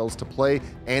Fantasy titles to play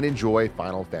and enjoy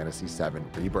Final Fantasy VII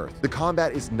Rebirth. The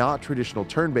combat is not traditional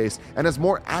turn-based and has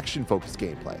more action-focused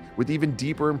gameplay, with even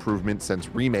deeper improvements since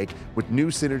Remake, with new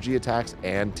synergy attacks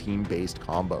and team-based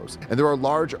combos. And there are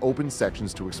large open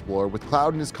sections to explore, with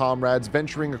Cloud and his comrades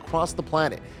venturing across the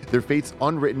planet, their fates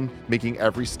unwritten, making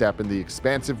every step in the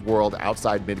expansive world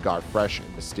outside Midgar fresh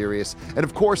and mysterious. And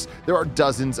of course, there are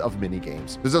dozens of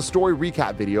mini-games. There's a story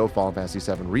recap video of Final Fantasy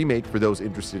VII Remake for those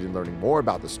interested in learning more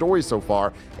about the story so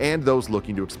far, and those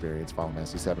looking to experience Final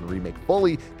Fantasy VII Remake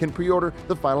fully can pre-order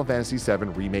the Final Fantasy VII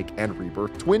Remake and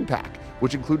Rebirth Twin Pack,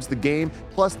 which includes the game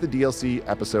plus the DLC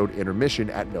episode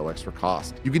intermission at no extra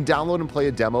cost. You can download and play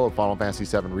a demo of Final Fantasy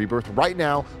VII Rebirth right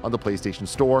now on the PlayStation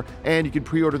Store, and you can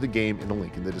pre-order the game in the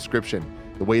link in the description.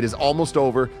 The wait is almost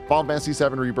over. Final Fantasy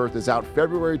VII Rebirth is out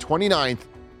February 29th.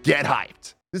 Get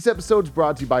hyped! This episode is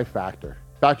brought to you by Factor.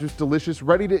 Factor's delicious,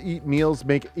 ready-to-eat meals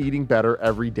make eating better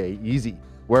every day easy.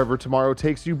 Wherever tomorrow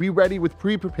takes you, be ready with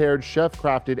pre-prepared,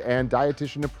 chef-crafted, and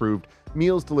dietitian-approved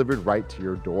meals delivered right to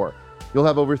your door. You'll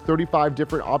have over 35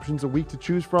 different options a week to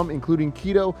choose from, including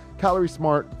keto, calorie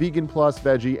smart, vegan plus,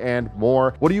 veggie, and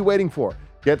more. What are you waiting for?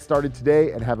 Get started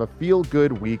today and have a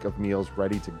feel-good week of meals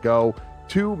ready to go.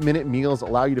 2-minute meals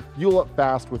allow you to fuel up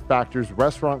fast with Factor's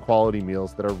restaurant quality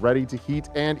meals that are ready to heat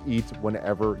and eat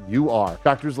whenever you are.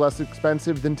 Factor's less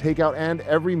expensive than takeout, and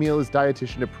every meal is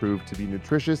dietitian approved to be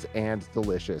nutritious and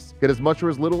delicious. Get as much or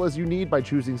as little as you need by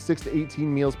choosing 6 to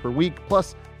 18 meals per week.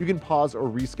 Plus, you can pause or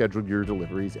reschedule your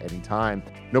deliveries anytime.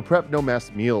 No prep, no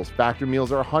mess meals. Factor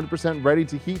meals are 100% ready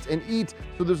to heat and eat,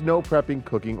 so there's no prepping,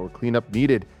 cooking, or cleanup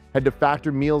needed. Head to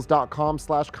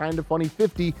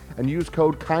factormeals.com/kindafunny50 and use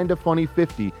code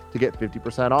kindafunny50 to get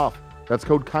 50% off. That's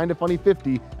code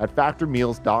kindafunny50 at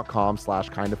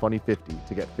factormeals.com/kindafunny50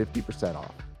 to get 50%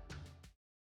 off.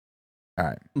 All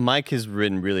right. Mike has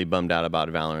been really bummed out about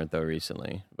Valorant though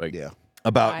recently. Like, Yeah.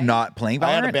 About Why? not playing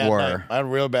I had a Valorant bad or night. I had a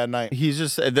real bad night. he's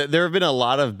just there have been a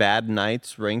lot of bad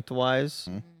nights ranked wise.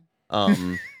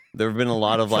 There have been a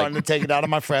lot of Trying to like take it out of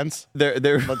my friends. there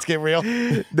Let's get real.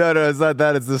 no, it's not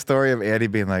that. It's the story of Andy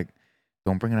being like,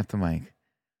 "Don't bring it up to Mike,"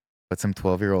 but some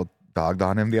 12-year-old dogged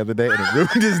on him the other day and it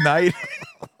ruined his night.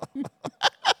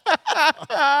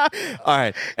 All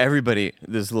right, everybody,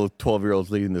 this little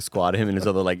 12-year-old's leading the squad, him and his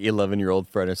other like 11-year-old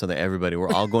friend or something. Everybody,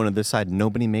 we're all going to this side.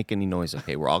 Nobody make any noise,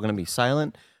 okay? We're all going to be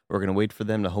silent. We're going to wait for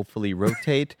them to hopefully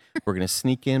rotate. We're going to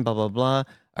sneak in, blah, blah, blah.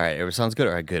 All right, it sounds good.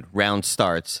 All right, good. Round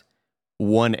starts.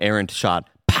 One errant shot.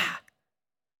 Pah!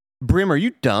 Brim, are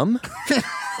you dumb?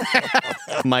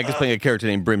 Mike is playing a character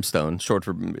named Brimstone, short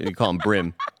for, you call him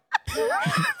Brim.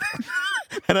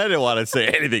 And I didn't want to say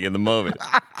anything in the moment.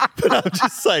 But I'm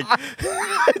just like,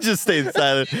 I just stayed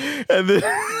silent. And then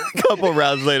a couple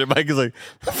rounds later, Mike is like,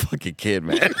 fucking kid,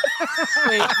 man. Wait,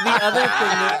 the other thing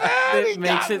that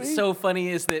makes it so funny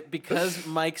is that because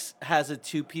Mike's has a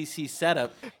 2 PC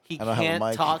setup, he I don't have a can't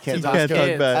mic. talk to Can't his talk kids.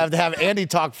 back. I have to have Andy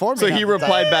talk for me. So half he the time.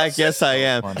 replied back, yes, I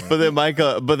am. Funny. But then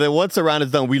but then once the round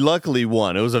is done, we luckily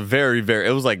won. It was a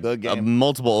it was like Good a game.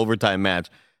 multiple overtime match.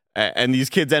 And these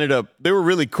kids they were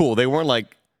really cool. They weren't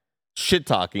like shit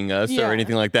talking us Yeah. or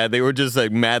anything like that. They were just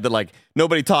like mad that like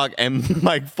nobody talked, and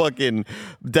my fucking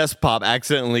Despop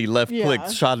accidentally left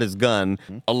clicked, shot his gun,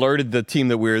 alerted the team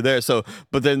that we were there. So,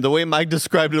 but then the way Mike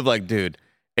described it, like, dude,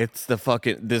 it's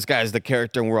this guy's the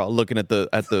character, and we're all looking at the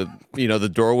the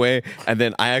doorway, and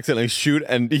then I accidentally shoot,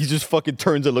 and he just fucking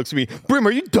turns and looks at me. Brim,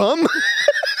 are you dumb?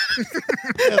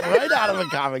 Right out of a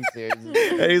comic series.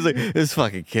 And he's like, this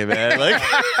fucking kid, man, like,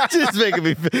 just making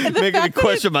me fact that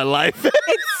question my life.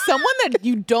 It's someone that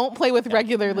you don't play with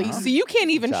regularly, so you can't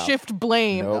even shift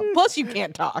blame. Nope. Plus, you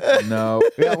can't talk. No.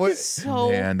 Yeah, we're, So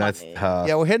Man, that's funny. tough.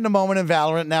 yeah, we're hitting a moment in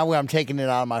Valorant now where I'm taking it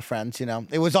out of my friends. You know,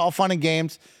 it was all fun and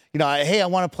games. You know, hey, I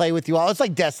want to play with you all. It's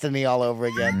like Destiny all over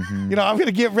again. You know, I'm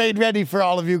gonna get raid ready for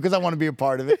all of you because I want to be a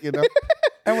part of it. You know,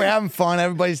 and we're having fun.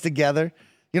 Everybody's together.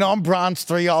 You know, I'm bronze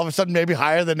 3, all of a sudden maybe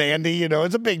higher than Andy. You know,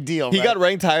 it's a big deal. He right? got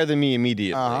ranked higher than me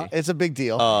immediately. It's a big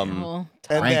deal. Well,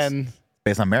 and Ranks. then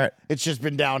Based on merit. it's just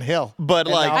been downhill. But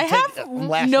And like, now I I'm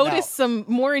lashing noticed out. some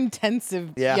more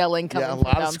intensive yelling coming. Yeah, a from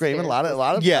lot of screaming, a lot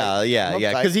of yeah, like, yeah.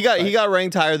 uptight, Because he got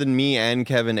ranked higher than me and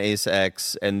Kevin Ace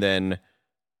X, and then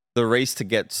the race to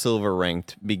get silver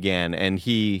ranked began, and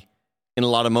he, in a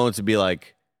lot of moments, would be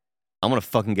like, "I'm gonna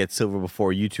fucking get silver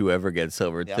before you two ever get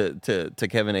silver." Yeah. To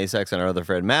Kevin Ace X and our other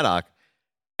friend Maddock,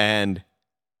 and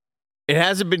it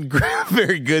hasn't been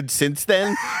very good since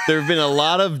then. There have been a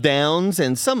lot of downs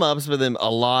and some ups, but then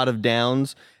a lot of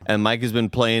downs. And Mike has been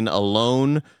playing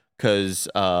alone because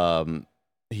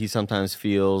he sometimes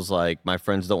feels like my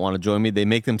friends don't want to join me. They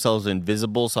make themselves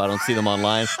invisible so I don't see them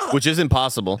online, which is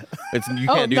impossible. You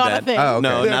can't do not that. a thing. Oh, okay.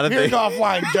 No, not a Appeared thing.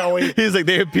 offline, Joey. He's like,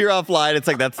 they appear offline. It's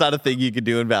like, that's not a thing you could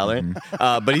do in Valorant.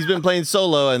 But he's been playing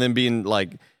solo and then be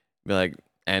like,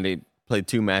 Andy, played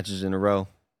 2 matches in a row.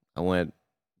 I went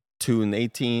 2 and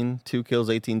 18, 2 kills,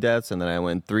 18 deaths, and then I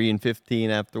went 3 and 15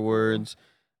 afterwards.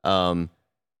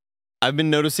 I've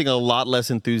been noticing a lot less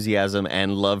enthusiasm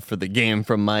and love for the game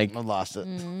from Mike. I lost it.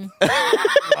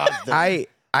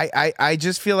 I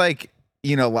just feel like,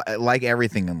 you know, like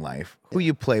everything in life, who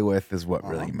you play with is what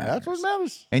really matters. That's what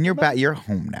matters. And you're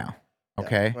home now.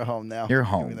 Okay? We're home now. You're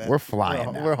Give me home. that. We're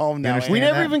flying now. We're home You now. understand We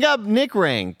Andy. never that? even got Nick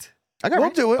ranked. I got We'll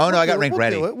ranked. do it. Oh, no, We'll I got do it. ranked We'll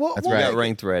ready. do it. That's We right. got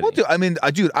ranked ready. We'll do. I mean,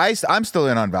 dude, I'm still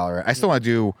in on Valorant. I still want to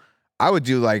do. I would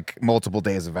do like multiple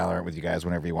days of Valorant with you guys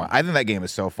whenever you want. I think that game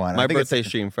is so fun. My I think it's- birthday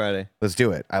stream Friday. Let's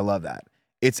do it. I love that.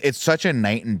 It's such a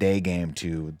night and day game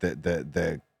to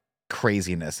the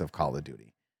craziness of Call of Duty.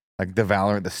 Like the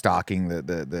Valorant, the stalking, the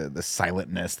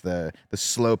silentness, the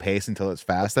slow pace until it's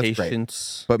fast. That's great.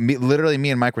 Patience. But literally,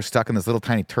 me and Mike were stuck in this little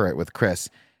tiny turret with Chris,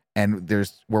 and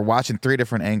we're watching 3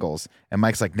 different angles. And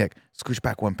Mike's like, Nick, scooch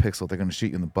back 1 pixel. They're gonna shoot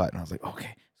you in the butt. And I was like,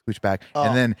 okay, scooch back. Oh.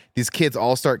 And then these kids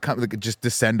all start just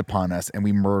descend upon us, and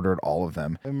we murdered all of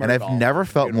them. And murdered I've all of never them.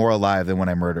 felt Beautiful. more alive than when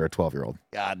I murder a 12-year-old.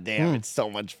 God damn, it's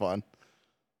so much fun.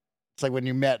 It's like when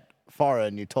you met Farah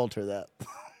and you told her that.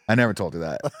 I never told her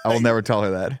that. I will never tell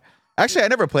her that. Actually, I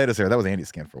never played as her. That was Andy's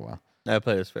skin for a while. I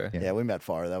played as fair. Yeah, we met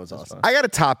Farah. That was awesome. I got a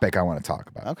topic I want to talk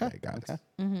about. Okay, today, guys.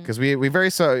 okay. Because we very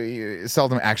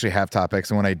seldom actually have topics,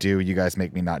 and when I do, you guys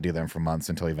make me not do them for months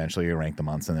until eventually you rank the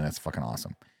months, and then it's fucking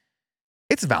awesome.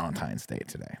 It's Valentine's Day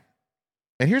today,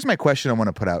 and here's my question I want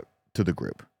to put out to the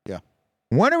group. Yeah.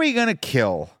 When are we gonna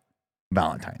kill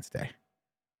Valentine's Day?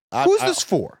 I- Who's I- this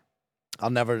for? I'll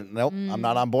never. Nope, I'm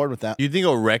not on board with that. You think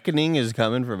a reckoning is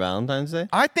coming for Valentine's Day?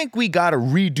 I think we gotta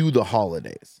redo the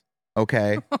holidays.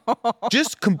 Okay,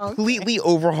 just completely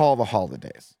overhaul the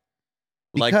holidays.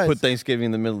 Like Because- put Thanksgiving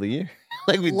in the middle of the year?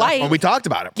 Like we Like- Well, we talked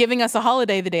about it. Giving us a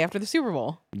holiday the day after the Super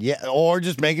Bowl. Yeah, or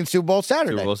just making Super Bowl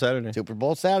Saturday. Super Bowl Saturday. Super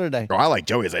Bowl Saturday. Oh, I like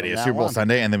Joey's idea. From now Super Bowl on.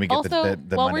 Sunday, and then we get Also,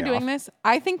 the while Monday we're doing off. this,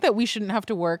 I think that we shouldn't have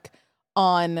to work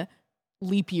on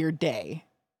leap year day.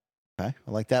 Okay,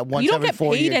 I like that. Once don't every get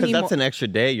 4 paid years. any- Because that's an extra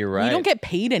day. You're right. You don't get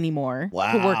paid anymore to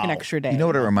work an Wow. extra day. You know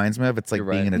what it reminds me of? It's like You're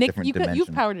being right. in a Nick, different you dimension.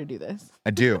 have power to do this.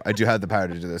 I do have the power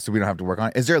to do this, so we don't have to work on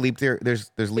it. Is there a leap year? There's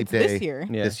leap It's day this year.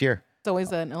 Yeah. This year, It's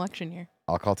always an election year.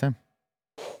 I'll call Tim.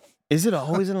 Is it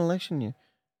always an election year?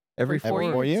 Every Every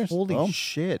 4 4 years. Holy Boom.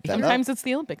 shit. That- Sometimes it's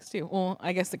the Olympics too. Well,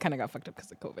 I guess it kind of got fucked up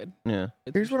because of COVID. Yeah.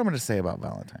 Here's what I'm going to say about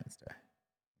Valentine's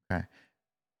Day. Okay,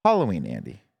 Halloween,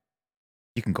 Andy.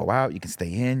 You can go out, you can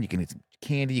stay in, you can eat some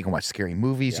candy, you can watch scary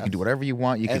movies, you can do Yes. whatever you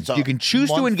want. You And can it's you a can choose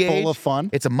to month engage. full of fun.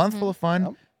 It's a month full of fun.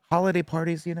 Yep. Holiday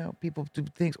parties, people do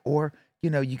things, or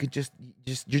you could just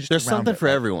you're just There's around something it. for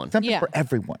everyone. Something Yeah. for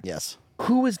everyone. Yes,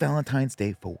 Who is Valentine's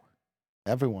Day for?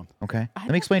 everyone. Okay, I let me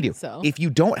don't explain to you. think so. If you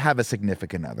don't have a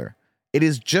significant other, it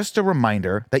is just a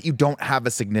reminder that you don't have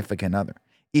a significant other.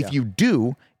 If you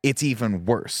do, it's even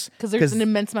worse Because there's an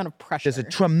immense amount of pressure. there's a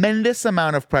tremendous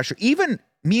amount of pressure. Even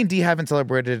me and Dee haven't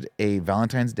celebrated a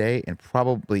Valentine's Day in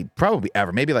probably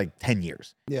ever, maybe like 10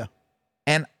 years. Yeah.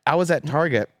 And I was at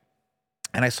Target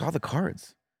and I saw the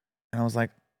cards and I was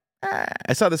like,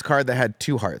 I saw this card that had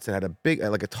two hearts. It had a big,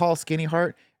 like a tall, skinny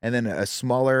heart and then a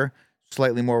smaller,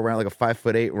 slightly more round, like a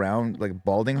 5'8" round, like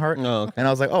balding heart. Oh, okay. And I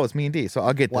was like, oh, it's me and Dee. So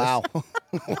I'll get this. Wow,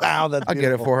 wow, that's I'll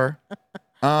get it for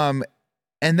her.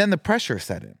 And then the pressure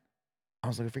set in. I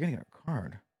was like, if you're going to get a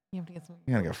card, You have to get some.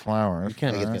 you got to get flowers. You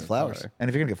can't Gotta get get flowers. And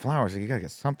if you're gonna get flowers, you gotta get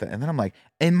something. And then I'm like,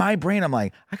 in my brain, I'm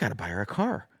like, I gotta buy her a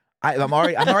car. I'm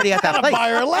already at that place. Buy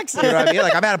her a Lexus. You know what I mean?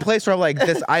 Like I'm at a place where I'm like,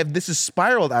 this is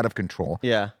spiraled out of control.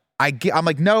 Yeah. I'm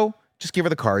like, no, just give her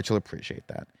the card. She'll appreciate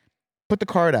that. Put the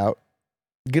card out.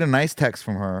 Get a nice text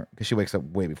from her because she wakes up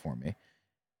way before me.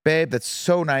 Babe, that's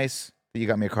so nice that you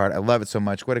got me a card. I love it so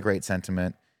much. What a great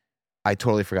sentiment. I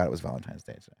totally forgot it was Valentine's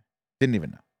Day today. Didn't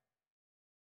even know.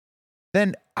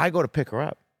 Then I go to pick her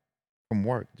up from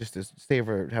work just to save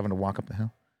her having to walk up the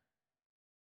hill.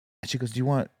 And she goes,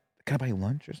 can I buy you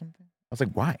lunch or something? I was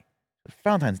like, why?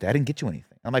 Valentine's Day. I didn't get you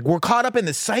anything. I'm like, we're caught up in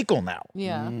this cycle now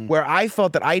Yeah. where I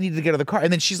felt that I needed to get her the car.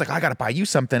 And then she's like, I got to buy you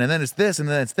something. And then it's this and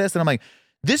then it's this. And I'm like,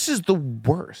 this is the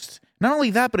worst. Not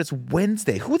only that, but it's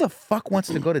Wednesday. Who the fuck wants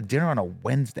to go to dinner on a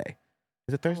Wednesday?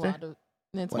 Is it A Thursday? lot of-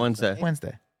 it's Wednesday.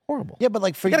 Wednesday. Horrible. Yeah, but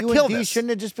like for You gotta you kill and Dee, this.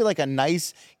 shouldn't it just be like a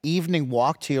nice evening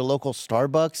walk to your local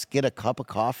Starbucks, get a cup of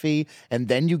coffee, and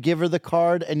then you give her the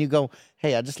card and you go,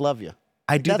 "Hey, I just love you."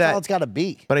 I do That's that, all it's got to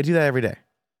be. but I do that every day.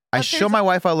 I But show there's- my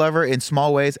wife I love her in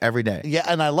small ways every day. Yeah,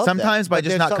 and I love that. Sometimes by But just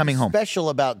there's not something coming home. Special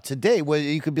about today, where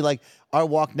you could be like, "Our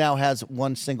walk now has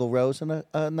one single rose and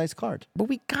a nice card." But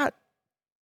we got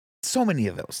so many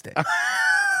of those days.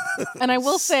 And I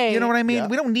will say, You know what I mean? Yeah.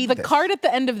 We don't need the this. card at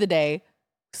the end of the day,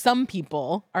 some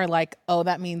people are like, oh,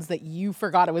 that means that you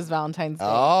forgot it was Valentine's Day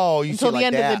Oh, you until see the like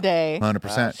end that. of the day.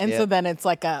 100%. And Yeah. so then it's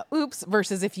like a oops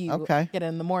versus if you Okay. get it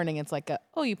in the morning, it's like a,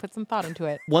 oh, you put some thought into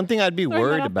it. One thing I'd be Throwing that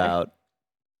worried out there. about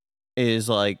is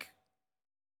like,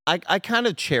 I kind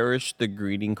of cherish the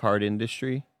greeting card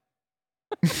industry.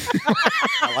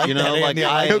 I like You know, that, like, Andy.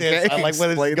 I like I- this. I like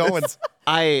where this is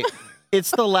going.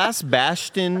 It's the last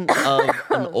bastion of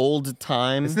an old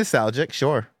time. It's nostalgic,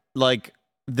 sure. Like,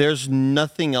 there's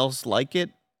nothing else like it.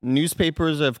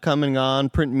 Newspapers have come and gone.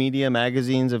 Print media,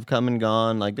 magazines have come and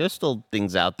gone. Like, there's still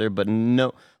things out there, but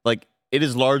no, like, it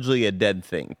is largely a dead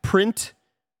thing. Print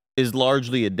is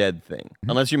largely a dead thing,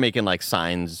 unless you're making like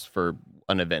signs for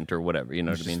an event or whatever. You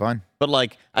know Which what I is mean? fun. But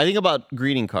like, I think about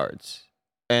greeting cards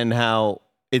and how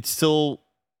it's still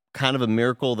kind of a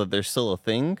miracle that they're still a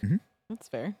thing. That's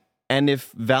fair. And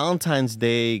if Valentine's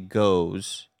Day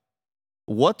goes,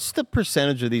 what's the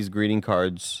percentage of these greeting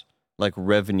cards like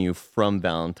revenue from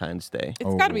Valentine's Day?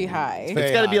 It's got to be Oh. hhy. Very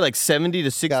It's got to be high. like 70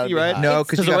 to 60, Gotta be right? high. No,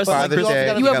 because you the got rest of the Father's girls Day,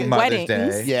 gotta you be got like Mother's weddings.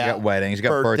 Day, Yeah. you got weddings, you got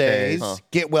Birthdays, birthdays.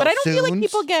 get well But I don't feel like soons.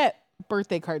 people get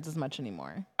birthday cards as much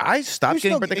anymore. I You stopped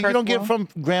getting still- birthday you cards. don't for a get while.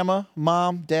 from grandma,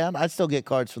 mom, dad. I still get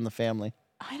cards from the family.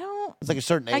 I don't. It's like a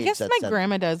certain age. I guess that my sent-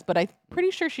 grandma does, but I'm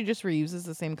pretty sure she just reuses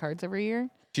the same cards every year.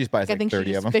 She just buys I like think 30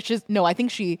 she of just them. fishes. No, I think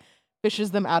she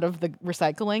fishes them out of the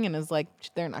recycling and is like,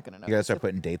 they're not going to know. You gotta start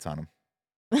putting dates on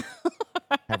them.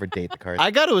 Have her date the cards.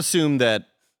 I got to assume that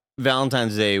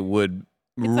Valentine's Day would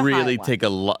It's a high really one. take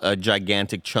a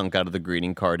gigantic chunk out of the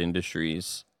greeting card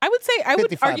industries. I would say I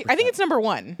would argue. I think 55%. it's number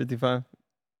one. 55?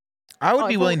 I would Oh,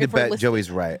 be if willing we're- to if we're bet listing Joey's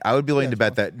it. right. I would be willing Yeah,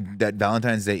 to bet that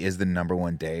Valentine's Day is the number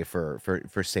one day for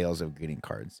sales of greeting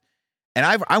cards. And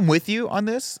I'm with you on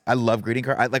this. I love greeting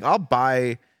cards. I'll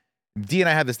buy. Dee and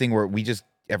I have this thing where we just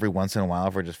every once in a while,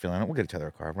 if we're just feeling it, we'll get each other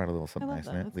a card, write a little something love nice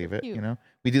in that. it, That's leave so it. You cute. know,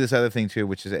 we do this other thing too,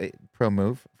 which is a pro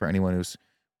move for anyone who's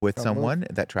with Pro someone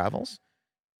that travels.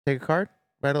 Take a card,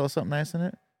 write a little something nice in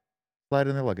it, slide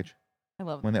it in their luggage. I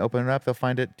love When they open it up, they'll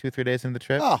find it 2-3 days into the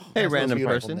trip. Oh, Hey, that's random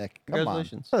beautiful, person. Nick. Come on.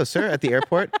 Congratulations. Hello, sir. At the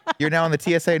airport, you're now on the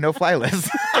TSA no-fly list.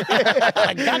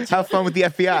 Have fun with the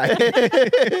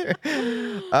FBI.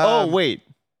 Oh, wait.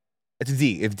 It's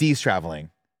D. If D's traveling,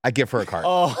 I give her a card.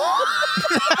 Oh.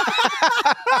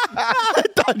 I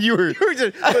thought you were. You were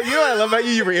just, you know what I love about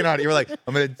you? You were in on it. You were like,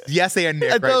 I'm gonna yes and Nick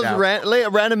I right thought now. it was a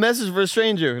random message for a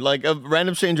stranger. Like a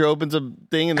random stranger opens a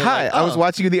thing and they're Hi, like, I was "Oh."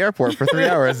 watching you at the airport for 3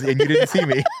 hours and you didn't see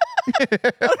me.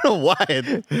 I don't know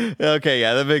why. Okay,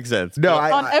 yeah, that makes sense. No,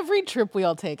 On every trip we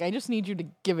all take, I just need you to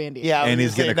give Andy. Yeah, And I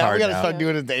was he's gonna getting say, a now card we gotta now. start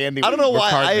doing it to Andy. I don't know why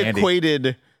card I Andy.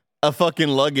 equated a fucking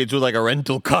luggage with like a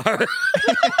rental car.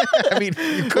 I mean,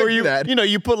 you Or could do you, that. you know,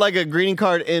 you put like a greeting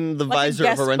card in the Like a visor of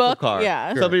guest a rental book, car.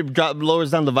 yeah. Sure. Somebody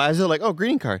lowers down the visor, like, oh,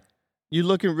 greeting card. You're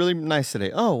looking really nice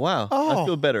today. Oh, wow. I Oh.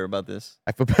 feel better about this.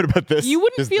 I feel bad about this. You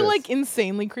wouldn't Just feel this. like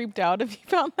insanely creeped out if you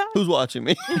found that. Who's watching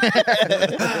me?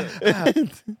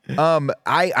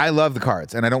 I love the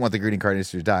cards, and I don't want the greeting card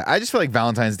industry to die. I just feel like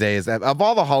Valentine's Day is of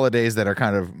all the holidays that are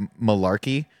kind of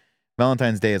malarkey.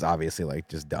 Valentine's Day is obviously like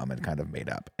just dumb and kind of made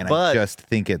up, and I But- just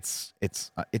think it just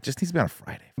needs to be on a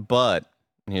Friday. But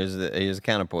here's a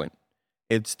counterpoint.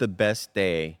 It's the best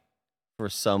day for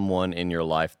someone in your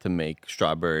life to make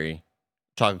chocolate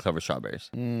covered strawberries.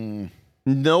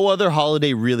 No other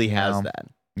holiday really has No. that.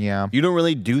 Yeah, You don't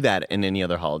really do that in any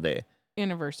other holiday.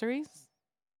 Anniversaries?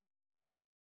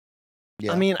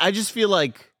 Yeah. I mean, I just feel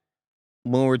like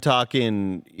when we're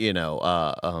talking,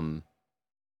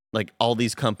 like all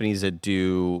these companies that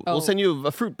do, Oh. we'll send you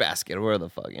a fruit basket or whatever the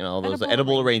fuck, all those Edible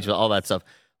edible arrangement, all that stuff.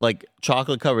 Like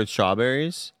chocolate covered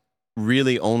strawberries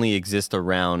really only exist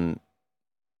around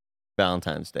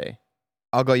Valentine's Day.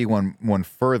 I'll go you one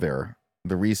further.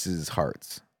 The Reese's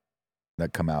Hearts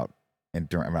that come out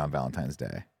around Valentine's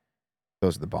Day.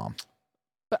 Those are the bomb.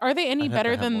 But are they any I'd have to better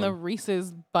have than the one.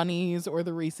 Reese's Bunnies or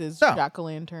the Reese's No.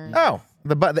 Jack-o'-lantern? Oh,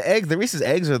 the Reese's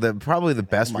eggs are probably the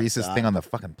best my Reese's God. thing on the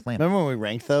fucking planet. Remember when we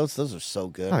ranked those? Those are so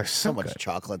good. Oh, they're so much good.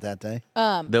 chocolate that day.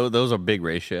 Those are big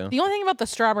ratio. The only thing about the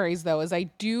strawberries, though, is I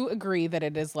do agree that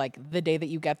it is like the day that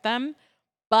you get them.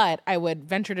 But I would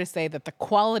venture to say that the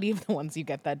quality of the ones you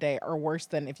get that day are worse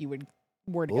than if you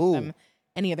were to get Ooh. them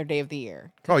any other day of the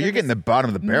year. 'Cause Oh, they're you're getting just the bottom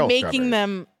of the barrel. making strawberries.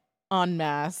 them en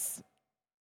masse.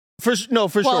 For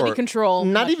Quality sure. control.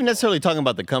 Not much even necessarily talking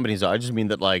about the companies, though. I just mean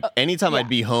that, like, anytime yeah. I'd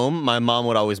be home, my mom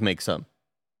would always make some.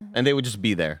 And they would just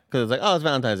be there. Because it's like, oh, it's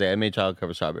Valentine's Day. I made chocolate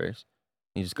covered strawberries.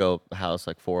 You just go house,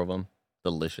 like 4 of them.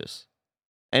 Delicious.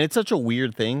 And it's such a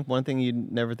weird thing. One thing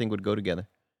you'd never think would go together.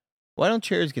 Why don't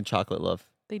cherries get chocolate love?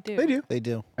 They do. They do They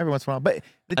do. every once in a while, but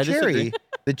I disagree.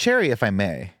 the cherry, if I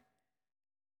may,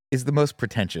 is the most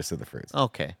pretentious of the fruits.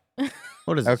 Okay.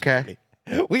 What is this? Okay,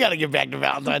 We got to get back to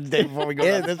Valentine's Day before we go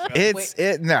down this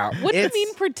road. no. What do you it's,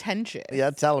 mean pretentious? Yeah,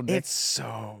 tell them. It's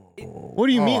so. What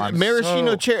do you Oh, mean? I'm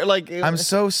Maraschino so- cherry? Like, I'm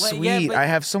so sweet. yeah, but- I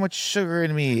have so much sugar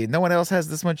in me. No one else has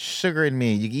this much sugar in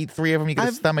me. You eat 3 of them, you get a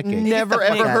I've stomach ache. never Get the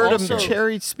ever fuck heard out of here.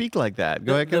 cherry speak like that.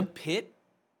 Go ahead, The Kim. pit,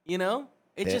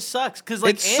 it Pit. just sucks. Because,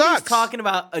 like, It Andy's sucks. talking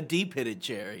about a de-pitted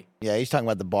cherry. Yeah, he's talking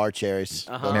about the bar cherries.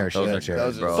 Uh-huh. Maraschino Those are cherry,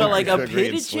 good, bro. But, like, a Sugary and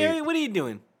pitted sweet. cherry, what are you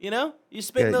doing? You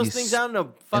spit Yeah, those you things s- out in a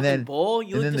fucking bowl,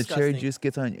 you and look then the disgusting. cherry juice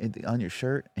gets on your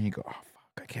shirt, and you go, "Oh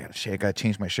fuck, I can't shake. I gotta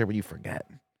change my shirt," but you forget.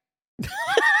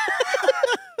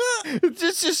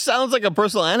 This just sounds like a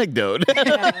personal anecdote. I don't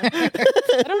know. I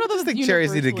That just think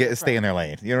cherries need to stay in their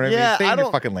lane. You know what I Yeah, mean? Stay I in your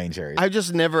don't- fucking lane, cherries. I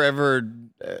just never ever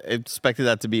expected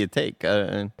that to be a take.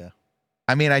 I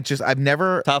mean, I've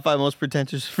never. Top 5 most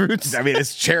pretentious fruits. I mean,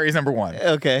 it's cherries number 1.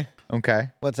 Okay, Okay,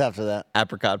 What's after that?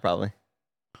 apricot probably.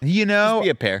 you know, Just be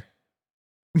a pear.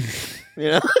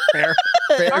 pear,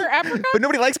 Are apricots? but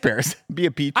nobody likes pears. Be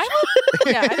a peach.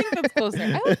 I think that's closer.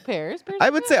 I like pears. Pears I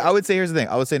are would good. say. Here's the thing.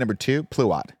 I would say number 2,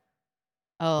 pluot.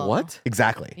 Oh. What?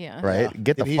 Exactly. Yeah. Right. Yeah.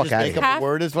 Get the Did he fuck just out of make here. up- Half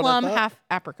word is what I plum, thought? half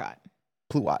apricot.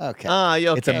 Pluot. Okay.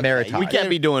 Yeah, It's a okay. meritocracy. We can't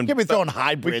be doing. Can't be throwing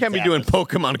hybrids. We can't be at doing us.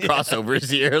 Pokemon crossovers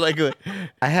here. Like,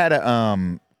 I had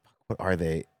a what are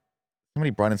they?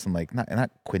 Somebody brought in some like not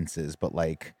quinces, but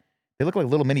like they look like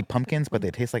little mini pumpkins, but they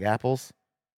taste like apples.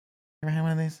 Ever had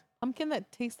one of these? Pumpkin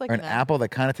that tastes like Or an apple that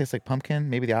kind of tastes like pumpkin?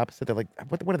 Maybe the opposite. They're like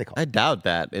what are they called? I doubt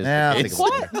that is. Yeah, I the think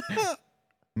case. it's- What?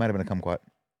 Might have been a kumquat.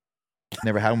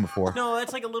 Never had one before. No,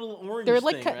 that's like a little orange They're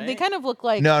like thing, right? they kind of look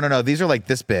like No. These are like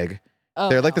this big. oh,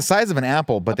 They're like the no. size of an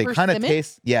apple, but A they kind of persimmon?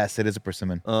 taste. Yes, it is a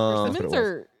persimmon. Uh, what it Persimmons was.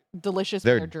 are delicious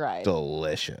They're when they're dried.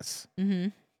 delicious. Mm-hmm.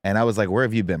 And I was like, where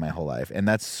have you been my whole life? And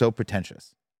that's so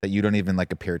pretentious that you don't even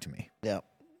like appear to me. Yeah.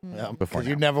 Mm. Before Because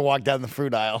you now. never walked down the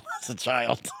fruit aisle as a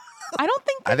child. I don't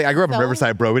think. I think I grew up in sell-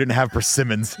 Riverside, bro. We didn't have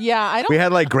persimmons. Yeah, I don't. We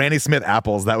had like Granny Smith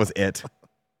apples. That was it.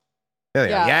 There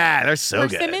they are. Yeah. Yeah, they're so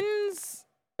good. persimmons.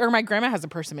 Or my grandma has a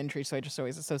persimmon tree, so I just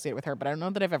always associate it with her. But I don't know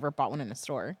that I've ever bought one in a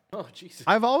store. Oh, Jesus.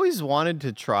 I've always wanted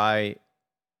to try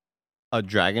a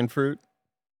dragon fruit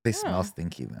They Yeah. smell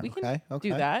stinky though. We can Okay.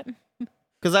 do that.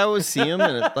 because I always see them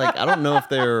and it's like I don't know if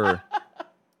they're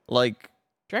like.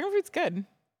 Dragon fruit's good.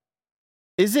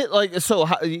 Is it like so?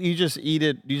 How, you just eat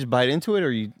it? You just bite into it,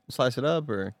 or you slice it up,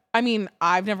 or I mean,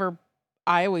 I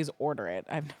always order it.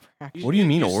 I've never actually what do you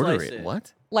mean You order slice it? it.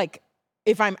 What? like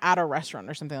if I'm at a restaurant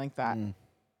or something like that. Mm.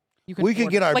 You We could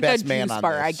order- get our like best a man juice on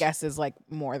bar, I this. guess, is like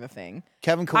more the thing.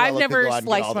 Kevin Coelho I've never could go out and get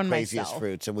sliced all the one craziest myself.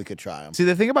 fruits, and we could try them. See,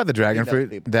 the thing about the dragon Feed other fruit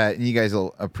people. that you guys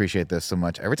will appreciate this so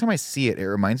much. Every time I see it, it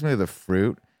reminds me of the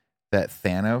fruit that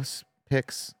Thanos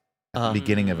picks at the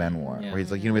beginning of End War, where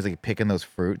he's like, he's like picking those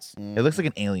fruits. It looks like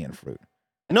an alien fruit.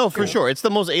 No, for sure. It's the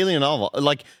most alien of all.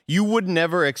 Like, you would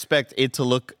never expect it to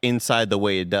look inside the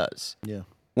way it does. Yeah.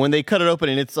 When they cut it open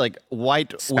and it's like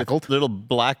white Speckled. with little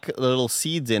black little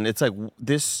seeds in, it's like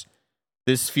this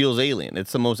feels alien.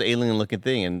 It's the most alien looking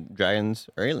thing, and dragons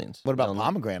are aliens. What about Um,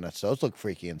 pomegranates? Those look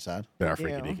freaky inside. They are They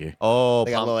freaky do. deaky. Oh,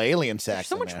 They got little alien sacks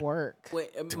So in much there. work.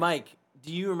 Wait, Mike,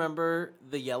 do you remember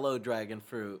the yellow dragon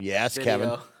fruit? Yes,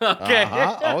 video? Kevin. Okay.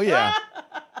 Uh-huh. Oh yeah.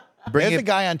 Bring There's a it.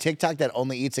 guy on TikTok that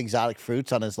only eats exotic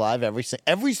fruits on his live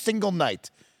every single night.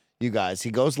 You guys, he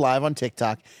goes live on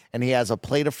TikTok and he has a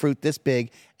plate of fruit this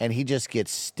big, and he just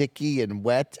gets sticky and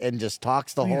wet and just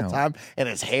talks the whole know. time, and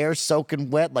his hair's soaking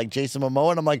wet like Jason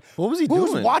Momoa. And I'm like, What was he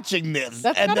who's doing? watching this?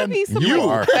 That's and gotta be some you like,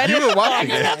 are. fetish You were watching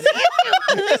dragon.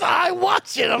 Because I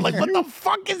watch it. I'm like, what the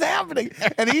fuck is happening?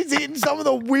 And he's eating some of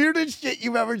the weirdest shit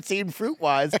you've ever seen fruit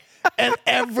wise. And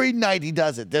every night he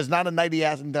does it. There's not a night he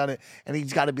hasn't done it. And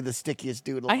he's got to be the stickiest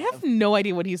dude I alive. have no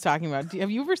idea what he's talking about. Have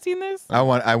you ever seen this? I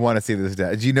want to see this.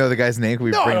 Do you know the guy's name? Can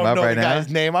we No, I bring him don't up know right the now? guy's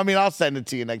name. I mean, I'll send it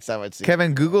to you next time I see it.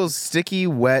 Kevin, Google's sticky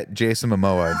wet Jason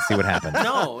Momoa and see what happens.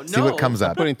 No, See what comes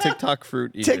up. putting TikTok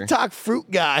fruit eater. TikTok fruit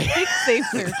guy. Safe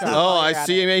search. Oh, I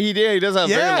see him. He did. He does have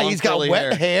very Yeah, long he's got curly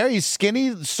wet hair. He's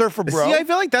skinny, surfer bro. See, I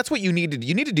feel like that's what you need to.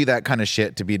 You need to do that kind of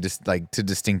shit to be just like to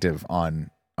distinctive on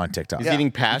TikTok. He's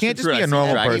eating passion You can't just fruit. be I a see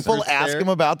normal dragon person. People fruits ask there. him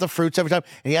about the fruits every time.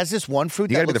 And he has this one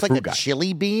fruit You that gotta be looks the like a fruit guy.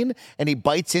 chili bean, and he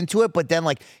bites into it, but then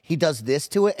like he does this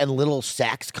to it, and little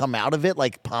sacks come out of it,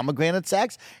 like pomegranate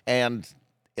sacks, and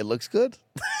it looks good.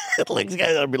 It looks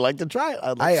good. I'd like to try it.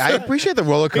 I appreciate the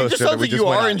roller It coaster. just that sounds we like just you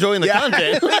went are on. enjoying the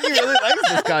content. he really likes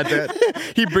this content.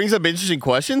 He brings up interesting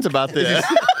questions about this.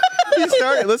 He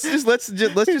started. Let's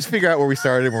just figure out where we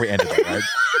started and where we ended. Right?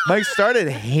 Mike started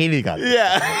hating on it.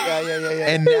 yeah. Yeah.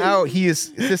 And now he has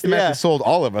systematically Yeah. sold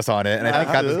all of us on it, and I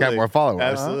think got this guy Absolutely. more followers.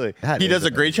 Absolutely. That He is does a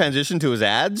amazing. great transition to his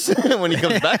ads when he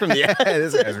comes back from the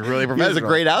ads. This guy's really He has a professional.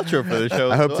 great outro for the show.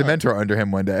 I as hope to well. mentor under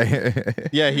him one day.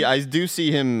 Yeah, I do see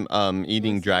him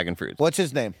eating dragon fruits. What's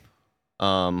his name?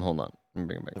 Hold on. Let me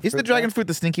bring it back. Is the dragon fruit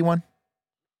the stinky one?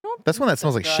 That's one that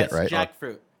smells like shit, right?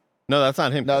 Jackfruit. No, that's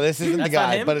not him. No, this isn't the That's not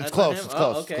guy, him? but it's That's not close. him? It's Oh,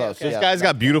 close. okay, It's close. okay. This Yeah. guy's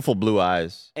got beautiful blue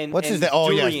eyes. And, What's his and name? Oh,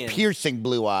 durian. yeah, piercing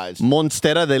blue eyes.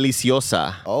 Monstera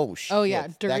deliciosa. Oh, shit. Oh yeah,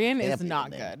 That durian can't is be the not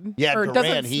name. good. Yeah, Or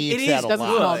durian, he eats it that is- a doesn't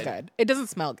lot. smell Good. good. It doesn't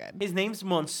smell good. His name's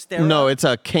Monstera. No, it's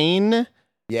a cane.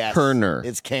 Yes. Kerner.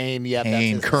 It's Kane. Yep.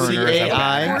 Kane that's his Kerner. name. is a C-A-I?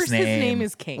 Of badass course, his name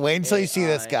is Kane. Wait until you see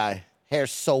this AI. guy. Hair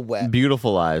so wet.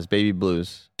 Beautiful eyes, baby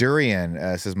blues. Durian,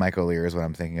 says Michael Lear, is what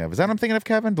I'm thinking of. Is that what I'm thinking of,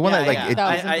 Kevin? The one that like yeah. it,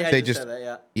 I they just just said that,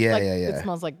 yeah. yeah Like, yeah yeah. It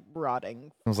smells like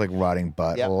rotting. Smells like rotting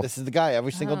butt. Yep, Well, this is the guy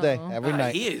every single day, every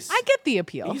night. He is. I get the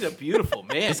appeal. He's a beautiful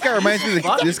man. this guy reminds me of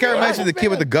the, this guy reminds me of the kid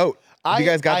with the goat. You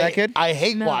guys got that kid? I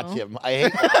hate No. watch him. I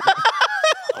hate watch him,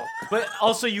 But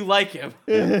also, you like him.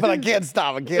 but I can't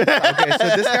stop. I can't stop. Okay,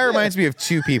 so this guy reminds me of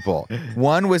two people.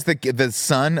 One was the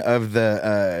son of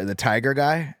the tiger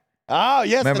guy. Oh,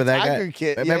 yes, Remember the that Tiger guy?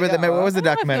 Kid. Remember yeah, what was the I don't know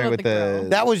how I feel documentary about with the girl.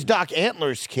 That was Doc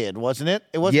Antler's kid, wasn't it?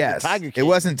 It wasn't Yes, the Tiger Kid. it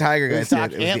wasn't Tiger It Guy. was It Doc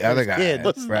was the other Antler's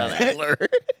guy. kid. Right.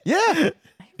 Yeah.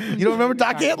 You don't remember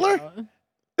Doc Antler?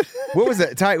 What was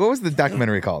that? What was the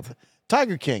documentary called?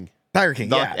 Tiger King. Tiger King.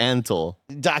 Doc Yeah. Antle.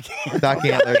 Doc Doc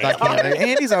Antler. Doc Antler.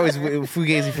 Andy's always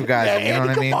fugazi fugazi. You know what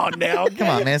I mean? Come on now. Come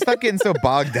on, man. Stop getting so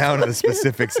bogged down in the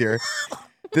specifics here.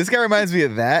 This guy reminds me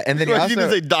of that, and then he I was also going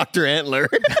to say Dr. Antler.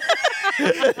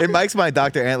 in Mike's mind,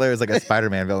 Dr. Antler is like a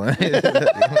Spider-Man villain.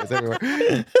 It's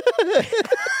everywhere.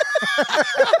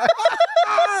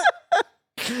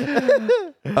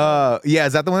 Yeah,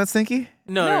 is that the one that's stinky?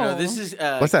 No. No. This is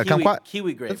What's that, Kiwi, kumquat?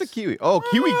 kiwi grapes. That's a kiwi. Oh,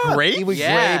 kiwi grape? He was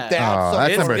Yeah. raped out. Oh, so that's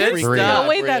It's number good 3 stuff. No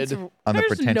way, that's on the there's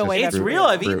pretentious. no way It's that's real.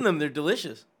 I've fruit. eaten them. They're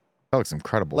delicious. That looks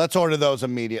incredible. Let's order those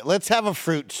immediate. Let's have a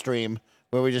fruit stream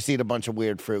where we just eat a bunch of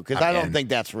weird fruit because I don't in. think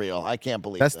that's real. I can't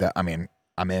believe That's that. the. I mean,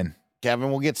 I'm in. Kevin,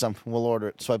 we'll get some. We'll order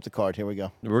it. Swipe the card. Here we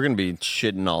go. We're going to be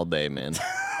shitting all day, man.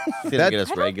 It's That- get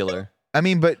us regular. I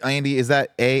mean, but Andy, is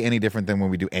that any different than when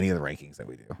we do any of the rankings that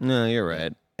we do? No, you're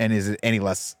right. And is it any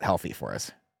less healthy for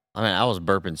us? I mean, I was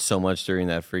burping so much during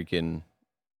that freaking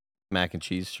mac and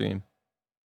cheese stream.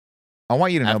 I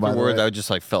want you to know. By the Afterwards, way, I just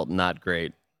like felt not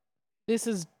great. This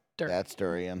is dirt. That's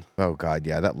durian. oh god,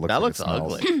 yeah, that looks. That like looks it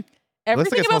smells. ugly.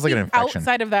 Everything it about smells like the an infection.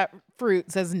 outside of that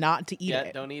fruit says not to eat Yeah,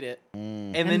 it. don't eat it. Mm.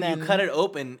 And then, And you then- cut it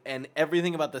open, and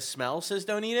everything about the smell says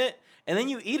don't eat it. And then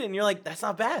you eat it, and you're like, that's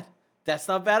not bad. That's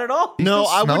not bad at all. No, still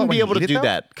I smell it wouldn't when be you able to eat it, do though?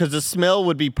 that because the smell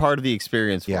would be part of the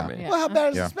experience Yeah. for me. Yeah. Well, how bad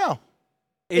does Yeah. it smell?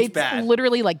 It's bad.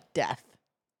 literally like death.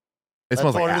 It Let's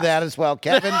smells like order ass. that as well.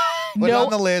 Kevin, put it No. on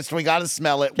the list. We got to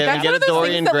smell it. Kevin, That's get one a of those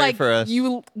Dorian things that, Gray like, for us.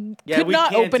 You Yeah, could we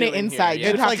not can't open do it it here, inside. yeah.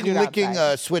 You'd It's have like to do it licking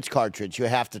outside. a Switch cartridge. You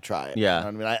have to try it. Yeah.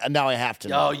 You know what I mean, now I have to.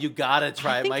 Oh, know. you gotta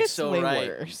try I it. think Mike's it's so way right.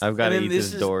 worse. I've got to And eat then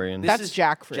this Dorian. That's is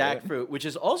jackfruit. Jackfruit, which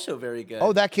is also very good.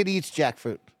 Oh, that kid eats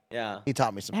jackfruit. yeah. He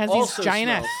taught me some. It has Also these giant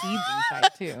ass smells. seeds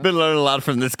inside too. Been learning a lot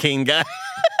from this King guy.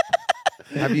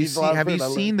 Have you Eats a lot of seen fruit, I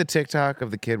love seen the TikTok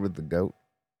of the kid with the goat?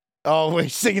 Oh, we're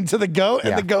singing to the goat,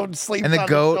 and Yeah. the goat sleeps And the on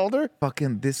goat, his shoulder.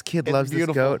 fucking this kid It's loves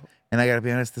beautiful. this goat, and I gotta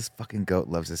be honest, this fucking goat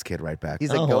loves this kid right back.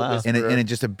 He's a Oh, goat wow. whisperer. in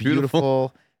just a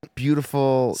Beautiful.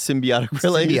 beautiful Symbiotic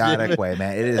relationship. symbiotic way,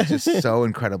 man. It is just so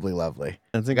incredibly lovely.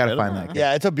 That's You gotta incredible. find that kid.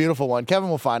 Yeah, it's a beautiful one. Kevin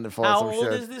will find it for How us, I'm old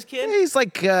sure. is this kid? He's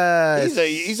like He's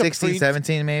a 16, pre-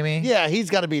 17 maybe. Yeah, he's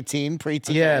got to be a teen,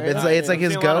 preteen. Yeah, right? but it's like I'm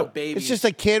his seeing a lot of goat. babies. It's just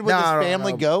a kid with his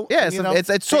family goat. Yeah, and, it's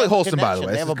totally family wholesome, by the connection. way.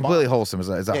 They It's have a completely bond. wholesome. It's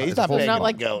Yeah, he's it's not wholesome. big Not on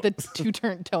like goat. the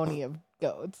two-turn Tony of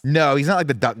goats. No, he's not like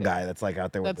the duck guy that's like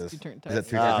out there with That's this. two-turn Is that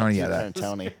Tony. two-turn Tony? Yeah, two-turn that.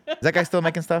 Tony. Is that guy still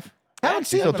making stuff? Haven't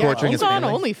seen Still him in a while. torturing He's his on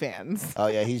family? OnlyFans. Oh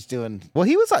yeah, he's doing Well,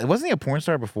 wasn't he a porn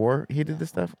star before he did this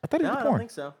stuff? I thought he No, did I don't porn.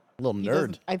 think so. a little He nerd.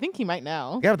 does- I think he might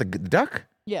now. Yeah, with the duck.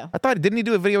 Yeah. I thought didn't he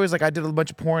do a video? Where he's like, I did a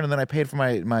bunch of porn and then I paid for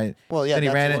my. Well, yeah, Then he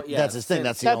that's, ran what- it. Yeah, that's his thing.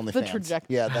 That's the that's only the fans.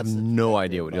 trajectory. Yeah, I have that's no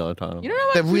idea what y'all are talking You about. don't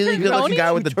know The about really Two-Turn good looking Tony?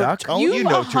 guy with the Two-Turn duck. Tony? You You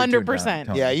know Two-Turn 100%.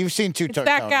 Tony. yeah. You've seen two It's turn.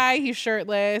 that Tony. guy. He's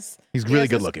shirtless. He's He really has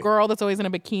good this looking. Girl that's always in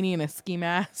a bikini and a ski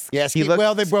mask. Yeah, He looks-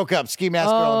 well, they broke up. Ski Mask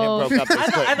Girl and Oh. him broke up. They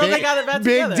split. I thought they got it back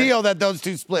Big together. deal that those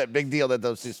two split. Big deal that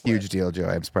those two split. Huge deal, Joe.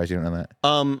 I'm surprised you don't know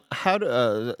that. How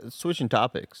to switching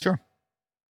topics? Sure.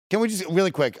 Can we just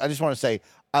really quick? I just want to say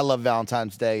I love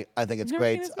Valentine's Day. I think it's You've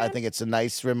never great. seen this I man? think it's a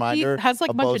nice reminder has, like,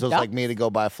 of a bunch of bozos like me ducks. to go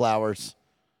buy flowers.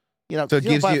 You know, So 'cause it you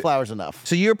gives don't buy you- flowers enough.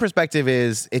 So your perspective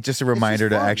is it's just a reminder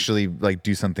to fun. actually like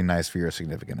do something nice for your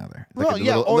significant other. It's like Well, a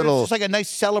yeah, little, or little it's just like a nice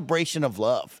celebration of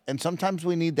love. And sometimes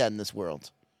we need that in this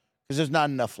world because there's not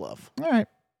enough love. all right.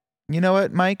 You know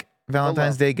what, Mike?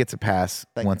 Valentine's love. Day gets a pass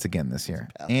Thank once again this year.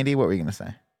 pass. Andy, what were you gonna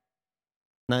say?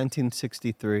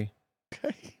 1963,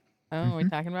 Oh, we're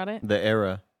talking about it? the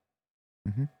era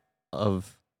Mhm.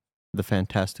 of the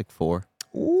Fantastic Four.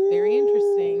 Very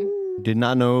interesting. Did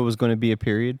not know it was going to be a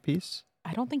period piece.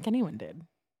 I don't think anyone did.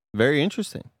 Very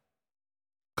interesting.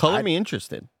 Color I- me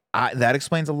interested. That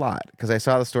explains a lot because I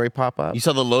saw the story pop up. You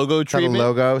saw the logo Saw the treatment.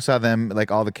 logo, saw them like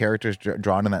all the characters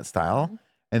drawn in that style,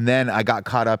 and then I got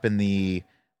caught up in the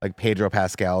like Pedro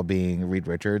Pascal being Reed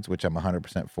Richards, which I'm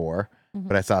 100% for. Mhm.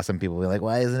 But I saw some people be like,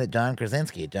 "Why isn't it John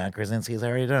Krasinski? John Krasinski's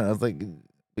already done it." I was like,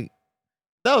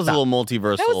 That was Stop. a little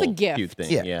multiversal. That was a gift. cute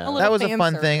thing. Yeah. Yeah. A little that was a fan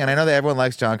fun service. thing, and I know that everyone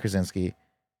likes John Krasinski,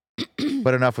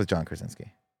 but enough with John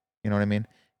Krasinski. You know what I mean?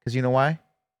 Because you know why?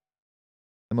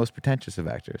 The most pretentious of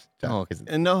actors, John Oh,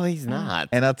 Krasinski. no, he's not.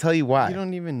 And I'll tell you why. You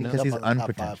don't even know. Because he's Up on the top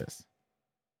unpretentious.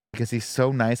 Because he's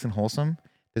so nice and wholesome.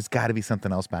 There's got to be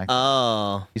something else back there.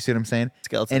 Oh, You see what I'm saying?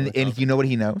 skeleton. And you know what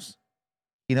he knows?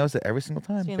 He knows that every single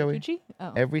time, Stanley Joey. Tucci?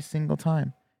 Oh. Every single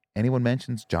time anyone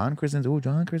mentions John Krasinski, oh,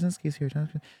 John Krasinski's here. John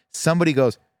Krasinski. Somebody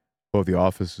goes, "Oh, The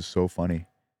Office is so funny."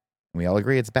 And we all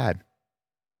agree it's bad.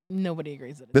 Nobody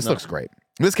agrees that it's This No. looks great.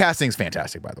 This casting is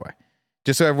fantastic, by the way.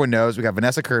 Just so everyone knows, we got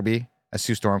Vanessa Kirby as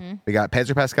Sue Storm. Mhm. We got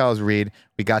Pedro Pascal as Reed.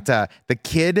 We got the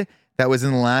kid that was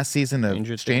in the last season of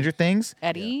Stranger Stranger Things,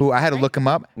 Eddie. who I had to right? look him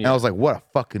up, and I Yeah. was like, what a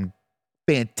fucking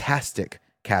fantastic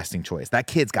casting choice. That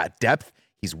kid's got depth.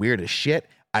 He's weird as shit.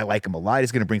 I like him a lot.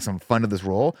 He's going to bring some fun to this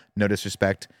role. No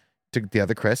disrespect to the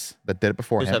other Chris that did it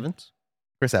before Chris him. Evans,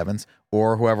 Chris Evans,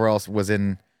 or whoever else was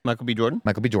in Michael B. Jordan.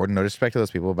 Michael B. Jordan. No disrespect to those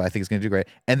people, but I think he's going to do great.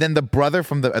 And then the brother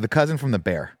from the cousin from the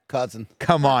Bear. Cousin.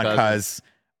 Come on, Cousin. cuz.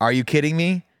 Are you kidding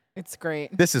me? It's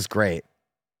great. This is great.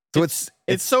 So it's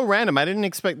It's so random. I didn't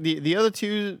expect the other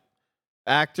two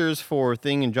actors for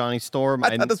Thing and Johnny Storm.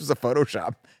 I thought this was a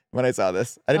Photoshop when I saw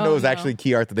this. I didn't know Oh, it was no. actually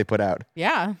key art that they put out.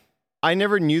 Yeah. I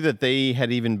never knew that they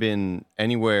had even been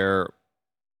anywhere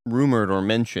rumored or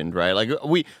mentioned, right? Like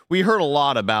we heard a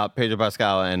lot about Pedro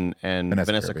Pascal and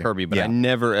Vanessa Kirby, but Yeah. I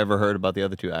never ever heard about the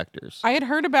other two actors. I had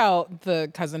heard about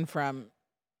the cousin from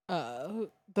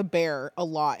the Bear a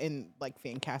lot in like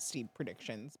Fancasty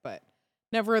predictions, but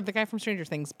never the guy from Stranger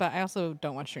Things. But I also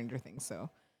don't watch Stranger Things, so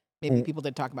maybe people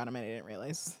did talk about him and I didn't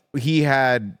realize.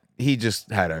 He just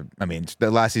had I mean,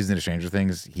 the last season of Stranger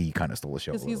Things, he kind of stole the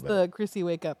show a Because little he's bit. the Chrissy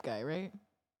Wake Up guy, right?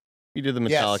 You did the Metallica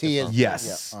Yes, he is. song.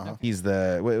 Yes. Yeah, uh-huh. He's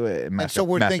the And so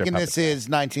we're thinking this is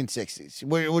 1960s.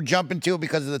 We're jumping to it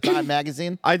because of the Time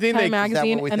magazine. I think Time they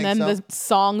magazine, we and think then so? the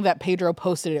song that Pedro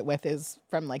posted it with is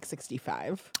from like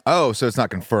 65. Oh, so it's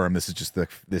not confirmed. This is just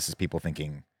this is people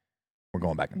thinking We're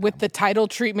going back in with time. the title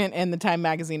treatment and the Time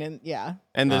magazine, and yeah,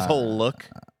 And this whole look.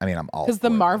 I mean, I'm all because the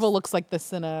for it. Marvel looks like the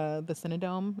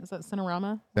Cinedome. Is that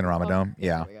Cinerama? Cinerama Dome.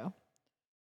 Yeah, There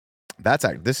we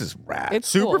go. this is rad. It's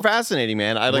Super cool. fascinating,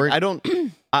 man.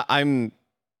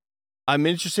 I'm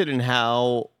interested in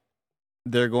how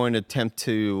they're going to attempt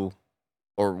to,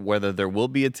 or whether there will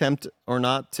be attempt or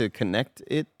not to connect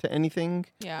it to anything,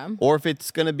 Yeah. or if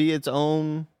it's going to be its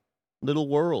own little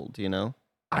world, you know?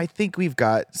 I think we've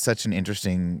got such an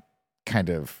interesting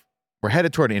we're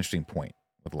headed toward an interesting point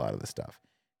with a lot of this stuff.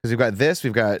 Because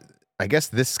we've got, I guess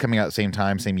this is coming out same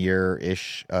time, same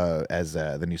year-ish as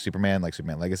the new Superman, like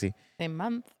Superman Legacy. Same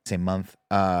month. Same month.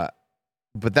 But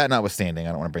that notwithstanding,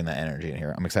 I don't want to bring that energy in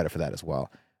here. I'm excited for that as well.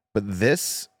 But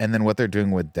this, and then what they're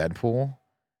doing with Deadpool,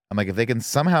 I'm like, if they can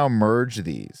somehow merge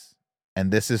these,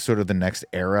 and this is sort of the next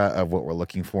era of what we're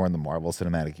looking for in the Marvel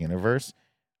Cinematic Universe,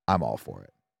 I'm all for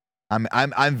it. I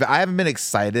haven't been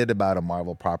excited about a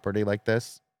Marvel property like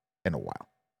this in a while,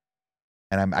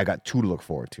 and I got 2 to look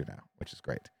forward to now, which is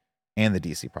great, and the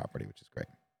DC property, which is great.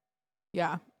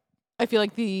 Yeah. I feel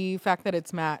like the fact that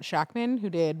it's Matt Shackman who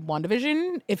did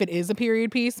WandaVision, if it is a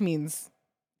period piece, means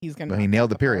he's gonna. But he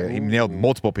nailed the period. He nailed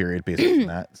multiple period pieces in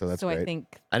that, so that's so great. I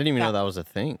think I didn't even know That- that was a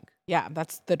thing. yeah,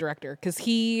 that's the director because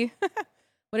he.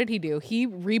 What did he do? He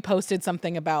reposted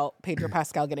something about Pedro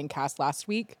Pascal getting cast last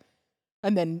week,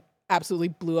 and then absolutely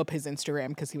blew up his Instagram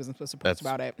because he wasn't supposed to post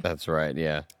about it. That's right,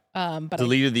 yeah. But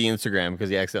Deleted the Instagram because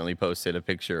he accidentally posted a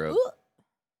picture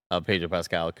of Pedro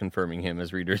Pascal confirming him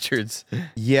as Reed Richards.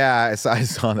 Yeah, I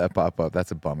saw that pop up.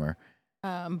 That's a bummer.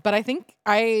 but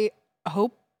I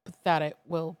hope that it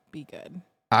will be good.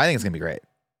 I think it's gonna be great.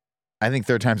 I think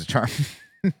third time's a charm.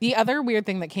 The other weird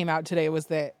thing that came out today was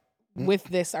that with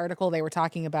this article they were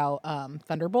talking about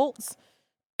Thunderbolts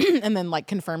and then like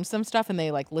confirmed some stuff and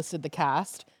they like listed the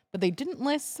cast, but they didn't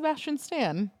list Sebastian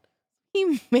Stan.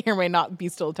 He may or may not be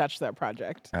still attached to that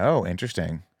project. Oh,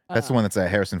 interesting. That's the one that's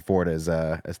Harrison Ford as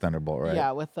Thunderbolt, right?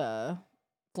 Yeah, with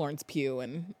Florence Pugh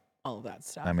and all of that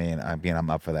stuff. I mean, I'm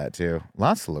up for that too.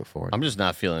 Lots to look forward. I'm just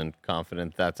not feeling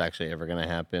confident that's actually ever going to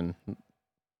happen.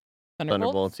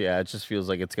 Thunderbolts, yeah. It just feels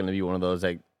like it's going to be one of those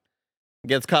like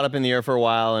gets caught up in the air for a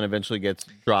while and eventually gets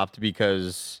dropped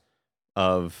because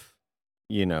of,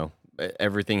 you know,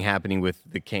 everything happening with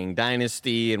the Kang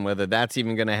Dynasty and whether that's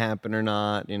even going to happen or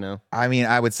not, you know. I mean,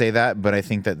 I would say that, but I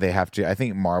think that they have to. I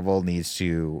think Marvel needs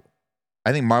to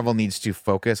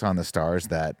focus on the stars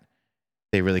that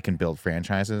they really can build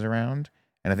franchises around.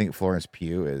 And I think Florence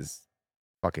Pugh is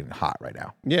fucking hot right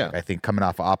now. Yeah. I think coming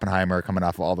off of Oppenheimer, coming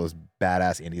off of all those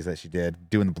badass indies that she did,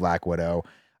 doing the Black Widow,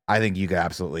 I think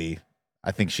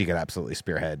she could absolutely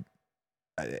spearhead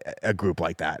a group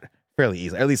like that fairly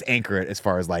easily, or at least anchor it as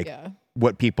far as like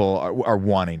what people are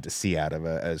wanting to see out of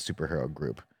a superhero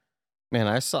group. Man,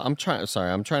 I'm trying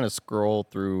to scroll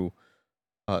through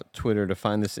Twitter to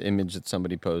find this image that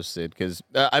somebody posted because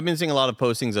I've been seeing a lot of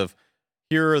postings of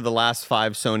here are the last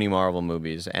 5 Sony Marvel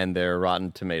movies and their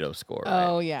Rotten Tomato score.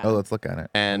 Oh right? yeah. Oh, let's look at it.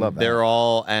 And Love that. they're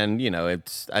all, and you know,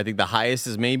 I think the highest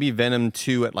is maybe Venom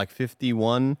 2 at like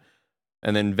 51,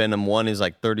 and then Venom 1 is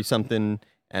like 30 something,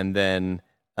 and then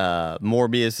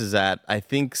Morbius is at I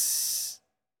think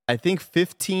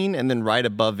 15, and then right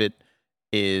above it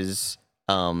is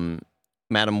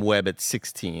Madam Web at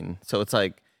 16. So it's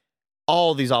like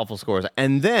all these awful scores.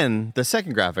 And then the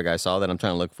second graphic I saw that I'm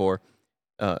trying to look for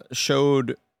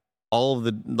showed all of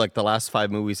the last 5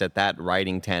 movies that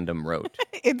writing tandem wrote.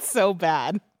 It's so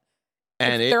bad.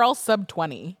 And They're all sub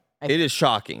 20. it is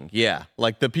shocking. Yeah.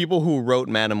 Like the people who wrote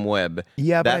Madam Web,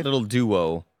 Yeah, that little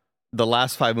duo, the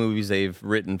last 5 movies they've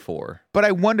written for. But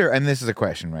I wonder, and this is a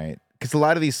question, right? Because a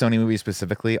lot of these Sony movies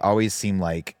specifically always seem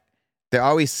like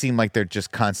they're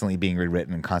just constantly being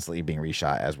rewritten and constantly being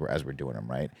reshot as we're doing them,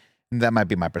 right? And that might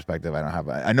be my perspective.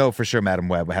 I know for sure Madam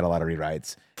Web had a lot of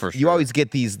rewrites. For sure. You always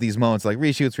get these moments like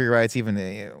reshoots, rewrites.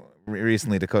 Even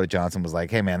recently, Dakota Johnson was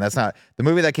like, "Hey, man, that's not the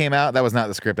movie that came out. That was not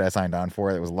the script I signed on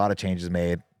for. There was a lot of changes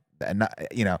made, and not,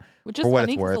 Which is for what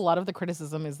funny it's because worth." a lot of the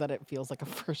criticism is that it feels like a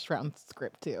first round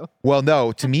script too. Well,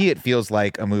 no, to me, it feels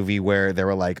like a movie where they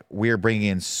were like, we're bringing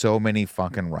in so many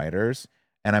fucking writers,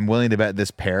 and I'm willing to bet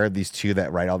these 2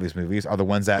 that write all these movies are the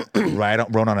ones that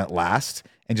wrote on it last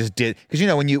and just did. Because,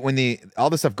 when all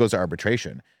this stuff goes to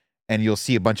arbitration and you'll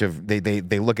see a bunch of, they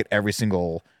look at every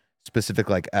single specific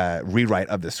rewrite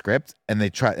of the script and they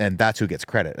try, and that's who gets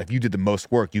credit. If you did the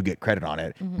most work, you get credit on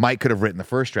it. Mm-hmm. Mike could have written the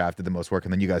first draft, did the most work,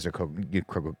 and then you guys are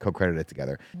co-credited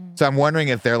together. So I'm wondering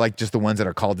if they're like just the ones that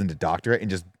are called in to doctor it and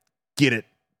just get it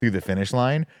through the finish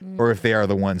line, or if they are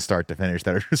the ones start to finish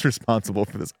that are just responsible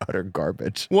for this utter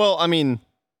garbage. Well, I mean,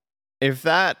 if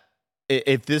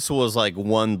if this was like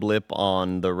one blip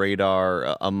on the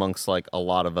radar amongst like a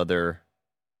lot of other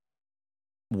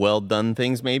well done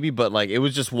things, maybe, but like it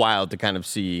was just wild to kind of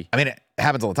see. I mean, it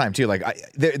happens all the time too. Like,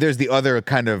 there's the other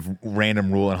kind of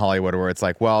random rule in Hollywood where it's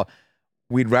like, well,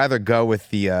 we'd rather go with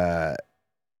the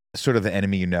sort of the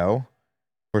enemy you know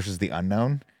versus the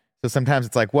unknown. So sometimes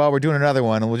it's like, well, we're doing another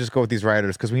one, and we'll just go with these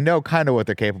writers because we know kind of what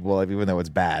they're capable of, even though it's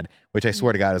bad. Which I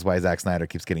swear to God is why Zack Snyder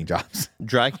keeps getting jobs.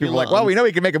 Dracula, People are like, well, we know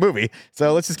he can make a movie,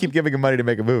 so let's just keep giving him money to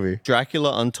make a movie.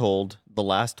 Dracula Untold, The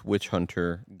Last Witch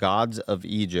Hunter, Gods of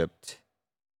Egypt,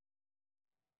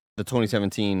 the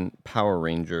 2017 Power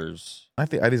Rangers. Are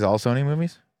these all Sony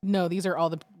movies? No, these are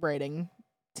all the writing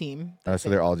team. Oh, so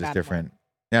they're all just Madam different. Web.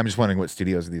 Yeah, I'm just wondering what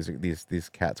studios these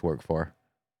cats work for.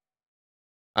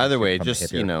 Either way, From just,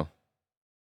 hip here.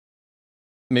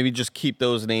 Maybe just keep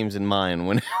those names in mind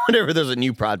whenever there's a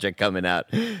new project coming out.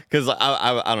 Because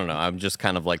I don't know. I'm just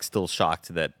kind of like still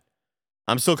shocked that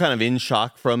I'm still kind of in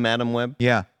shock from Madam Web.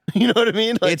 Yeah. You know what I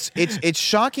mean? Like, It's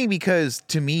shocking because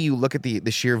to me, you look at the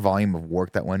sheer volume of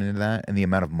work that went into that and the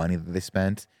amount of money that they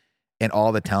spent and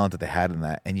all the talent that they had in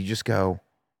that, and you just go,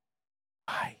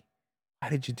 why? Why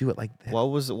did you do it like that? what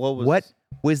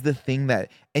was the thing that,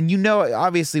 and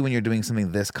obviously when you're doing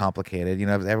something this complicated,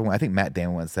 everyone, I think Matt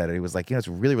Damon once said it, he was like, it's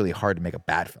really, really hard to make a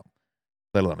bad film,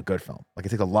 let alone a good film. Like, it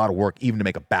takes a lot of work even to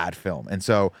make a bad film. And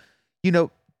so,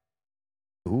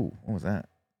 ooh, what was that?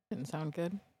 Didn't sound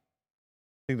good.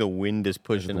 I think the wind is Is it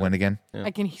pushing the wind again? Yeah.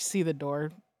 I can see the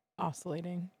door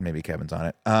oscillating. Maybe Kevin's on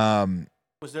it.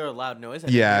 Was there a loud noise?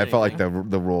 Yeah, I didn't felt hear like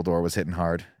the roll door was hitting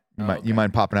hard. You Oh, you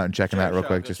mind popping out and checking Sure, that real sure,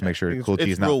 quick, I'll just go to make check. sure Cool T's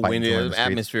it's not real fighting windy, someone in the streets.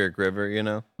 atmospheric river,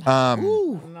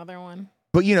 Another one.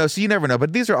 But so you never know.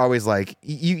 But these are always like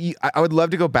I would love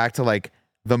to go back to like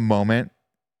the moment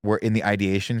where in the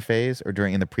ideation phase or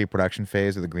in the pre-production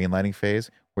phase or the greenlighting phase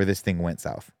where this thing went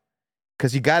south.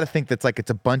 Because you got to think that's like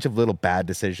it's a bunch of little bad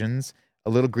decisions, a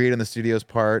little greed on the studio's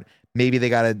part. Maybe they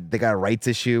got a rights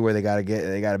issue where they got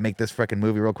to make this freaking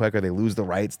movie real quick, or they lose the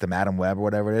rights to Madam Web or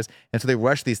whatever it is, and so they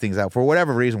rush these things out for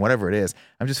whatever reason, whatever it is.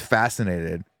 I'm just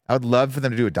fascinated. I would love for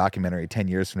them to do a documentary 10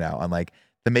 years from now on like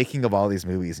the making of all these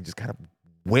movies and just kind of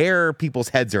where people's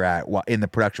heads are at in the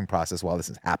production process while this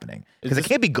is happening, because it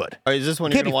can't be good. All right, is this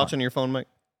one It you're can't gonna be watch fun. on your phone, Mike?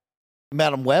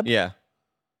 Madam Web? Yeah,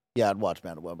 Yeah, I'd watch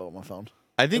Madam Web on my phone.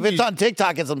 I think If it's on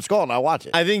TikTok as I'm scrolling, I'll watch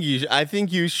it. I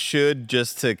think you should,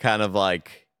 just to kind of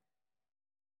like.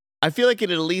 I feel like it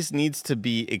at least needs to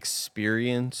be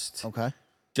experienced. Okay.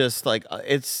 Just like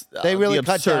it's They really the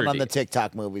cut down on the absurdity.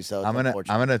 TikTok movies, so it's I'm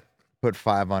unfortunate. gonna put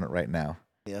 5 on it right now.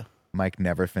 Yeah. Mike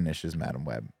never finishes Madam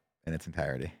Web in its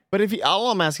entirety. But if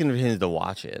all I'm asking of him is to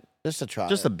watch it, Just a try.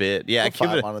 just a bit. Yeah, Put give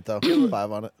 5 on it though.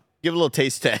 5 on it. give a little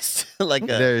taste test, like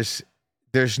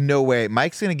There's no way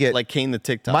Mike's gonna get like Kane the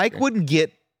TikTok. Mike wouldn't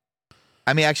get.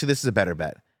 I mean, actually, this is a better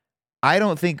bet. I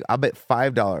don't think. I'll bet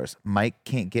 $5 Mike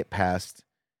can't get past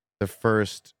the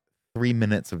first 3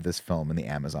 minutes of this film in the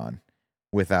Amazon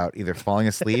without either falling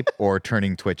asleep or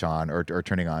turning Twitch on or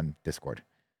turning on Discord.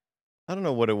 I don't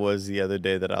know what it was the other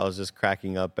day that I was just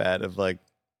cracking up at. Of like,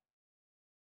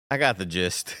 I got the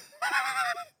gist.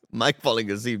 Mike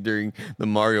falling asleep during the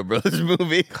Mario Brothers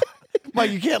movie.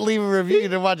 Mike, you can't leave a review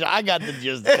to watch it. I got the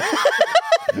gist.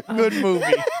 Good movie.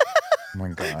 Oh my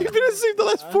God, You've been asleep the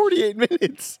last 48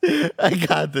 minutes. I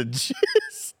got the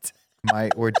gist.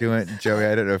 Mike, we're doing Joey.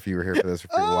 I don't know if you were here for this or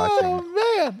if you were watching,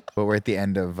 Oh man. but we're at the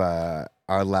end of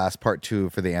our last part 2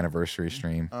 for the anniversary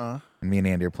stream, and me and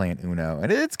Andy are playing Uno,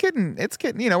 and it's getting.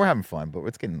 We're having fun, but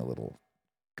it's getting a little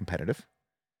competitive.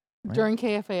 Right. During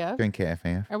KFAF, During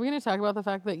KFAF. are we going to talk about the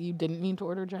fact that you didn't need to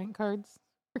order giant cards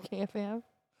for KFAF?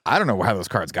 I don't know how those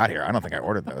cards got here. I don't think I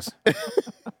ordered those.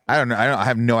 I don't know. I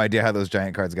have no idea how those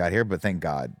giant cards got here, but thank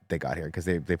God they got here because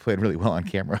they played really well on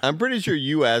camera. I'm pretty sure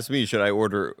you asked me, should I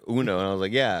order Uno? And I was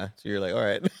like, yeah. So you're like, all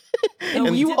right.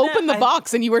 No, we you did opened that- the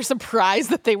box and you were surprised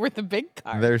that they were the big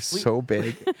cards. They're so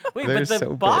big. Wait, They're but the so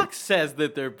big. box says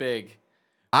that they're big.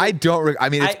 I don't. I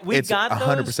mean, We it's got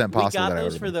 100% those. possible We got that I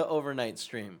those ordered for them. the overnight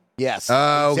stream. Yes.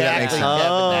 Oh, that makes exactly. sense.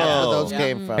 Kevin, that's where Oh. those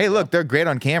came from. Hey, look, they're great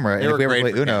on camera. They And if were we ever great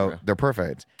play for Uno, camera. they're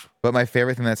perfect. But my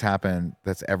favorite thing that's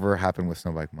ever happened with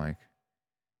Snowbike Mike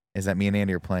is that me and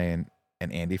Andy are playing,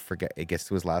 and Andy it gets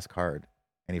to his last card,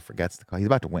 and he forgets to call. He's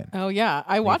about to win. Oh yeah,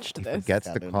 I watched he this. forgets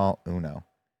Yeah, to dude. call Uno.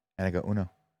 And I go, Uno.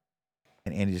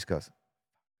 And Andy just goes.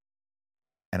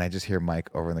 And I just hear Mike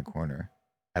over in the corner.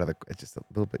 It's just a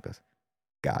little bit goes,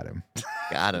 got him.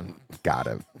 Got him. Got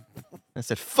him. I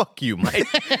said, fuck you, Mike.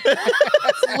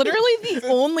 It's literally the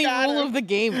only rule of the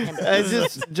game. I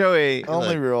just, Joey. Only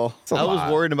look, rule. It's a I was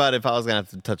lot. worried about if I was going to have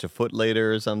to touch a foot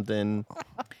later or something.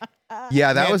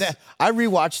 Yeah, that Man, was. I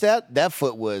rewatched that. That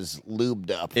foot was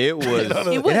lubed up. It was.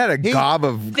 It had a gob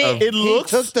of. It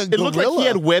looks. took the It looked like he gorilla.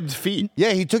 had webbed feet.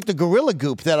 Yeah, he took the gorilla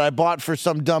goop that I bought for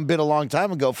some dumb bit a long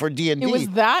time ago for D&D. It was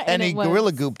that, and he it was-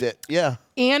 gorilla gooped it. Yeah,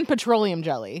 And petroleum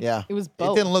jelly. yeah. It was It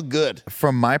both. didn't look good.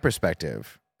 From my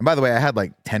perspective, and by the way, I had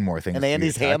like 10 more things. And for you to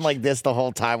Andy's hand touch. like this the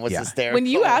whole time was Yeah. hysterical. When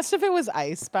you asked if it was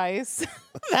Ice Spice,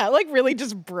 that like really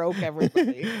just broke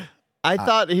everybody. I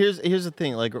thought here's the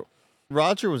thing. Like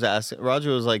Roger was asking. Roger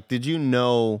was like, "Did you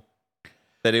know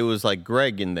that it was like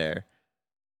Greg in there?"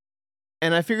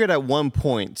 And I figured at one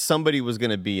point somebody was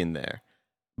gonna be in there.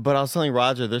 But I was telling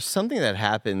Roger, there's something that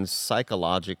happens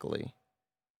psychologically.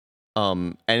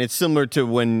 And it's similar to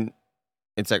when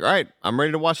it's like, all right, I'm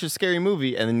ready to watch a scary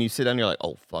movie, and then you sit down, and you're like,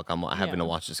 oh fuck, I'm having to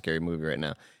watch a scary movie right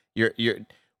now. You're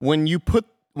when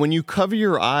you cover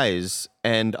your eyes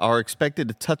and are expected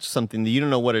to touch something that you don't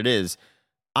know what it is.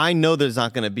 I know there's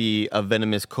not going to be a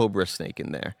venomous cobra snake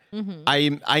in there.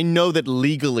 I know that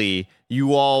legally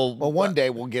you all. Well, one day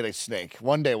we'll get a snake.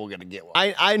 One day we're gonna get one.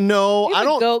 I know. You're I the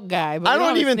don't. goat guy, but I we don't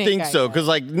have a even snake think guy so yet. because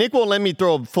like Nick won't let me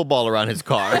throw a football around his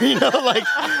car. You know,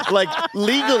 like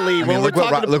legally I when mean, we're look what,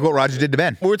 talking. look what Roger did to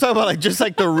Ben. When we're talking about like just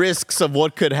like the risks of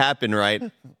what could happen, right?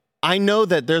 I know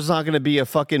that there's not going to be a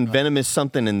fucking venomous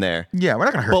something in there. Yeah, we're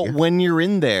not gonna hurt But you. when you're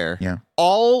in there, Yeah.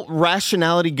 all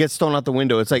rationality gets thrown out the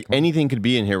window. It's like anything could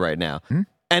be in here right now.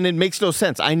 And it makes no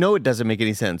sense. I know it doesn't make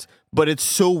any sense, but it's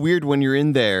so weird when you're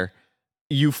in there.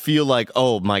 You feel like,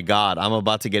 oh my God, I'm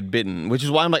about to get bitten, which is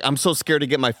why I'm so scared to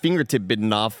get my fingertip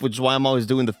bitten off, which is why I'm always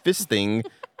doing the fist thing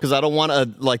because I don't want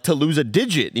to lose a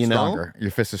digit, you know? Stronger.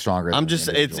 Your fist is stronger. I'm than the just,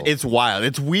 individual. it's wild.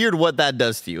 It's weird what that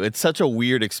does to you. It's such a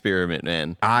weird experiment,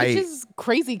 man. Which is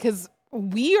crazy because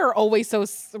we are always so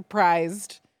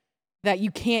surprised that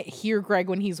you can't hear Greg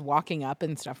when he's walking up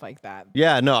and stuff like that.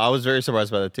 Yeah, no, I was very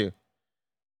surprised by that too.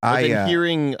 But then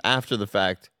hearing after the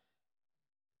fact,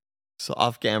 so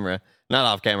off camera, not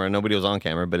off camera, nobody was on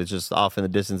camera, but it's just off in the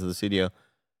distance of the studio.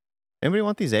 Anybody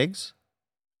want these eggs?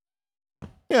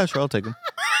 Yeah, sure, I'll take them.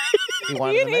 You Me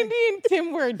wanted and an egg? Andy and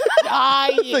Tim were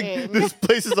dying. Like, this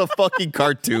place is a fucking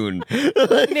cartoon.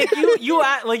 Nick, you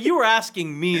were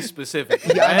asking me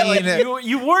specifically. Yeah, I right? mean, Like,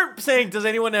 you weren't saying, "Does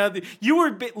anyone have the?" You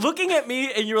were looking at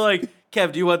me and you were like,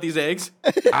 "Kev, do you want these eggs?"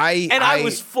 I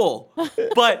was full,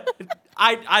 but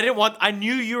I didn't want. I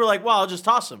knew you were like, "Well, I'll just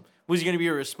toss them." Was he going to be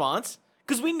a response?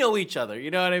 Because we know each other.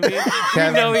 You know what I mean?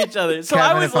 Kevin- we know each other. So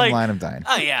Kevin, I was if I'm like, lying, I'm dying.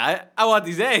 "Oh yeah, I want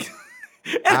these eggs."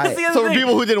 And that's the other So for thing.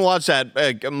 people who didn't watch that,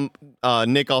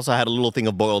 Nick also had a little thing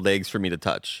of boiled eggs for me to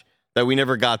touch that we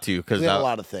never got to because We had a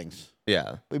lot of things.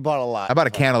 yeah. We bought a lot. I bought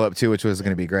a cantaloupe too, which was going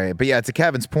to be great. But yeah, to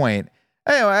Kevin's point,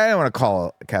 anyway, I don't want to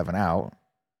call Kevin out.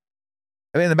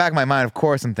 I mean, in the back of my mind, of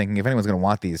course, I'm thinking if anyone's going to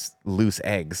want these loose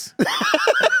eggs,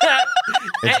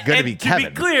 it's going to be Kevin. To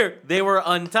be clear, they were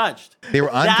untouched. They were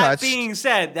untouched.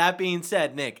 That being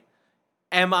said, Nick,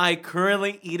 am I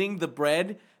currently eating the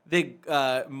bread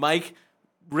that Mike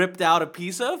ripped out a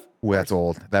piece of? Ooh, that's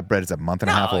old. That bread is a month and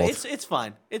a half No, old. it's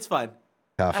fine. It's fine.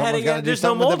 Tough. I had Someone's gotta do there's no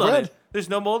something with mold the on bread. it. There's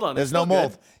no mold on it. There's It's no still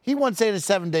mold. good. He once ate a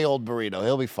 7-day-old burrito.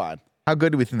 He'll be fine. How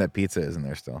good do we think that pizza is in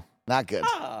there still? Not good.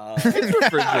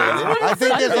 Refrigerated. I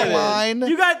think there's a line.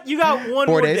 You got one 4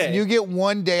 more days? day. You get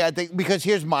one day, I think, because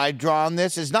here's my draw on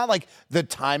this. It's not like the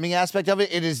timing aspect of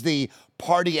it. It is the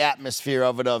party atmosphere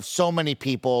of it, of so many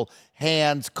people,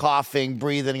 hands, coughing,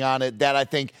 breathing on it, that I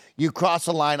think you cross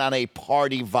a line on a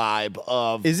party vibe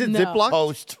of Is it No. Ziploc?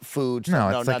 post food. No,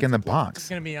 it's like not in the Ziploc.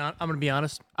 box. I'm gonna be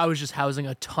honest. I was just housing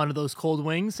a ton of those cold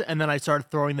wings, and then I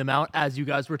started throwing them out as you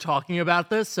guys were talking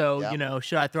about this. So Yeah.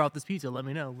 should I throw out this pizza? Let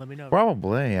me know. Let me know.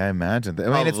 Probably, I imagine. I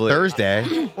mean, it's Probably.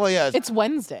 Thursday. Well, yeah, It's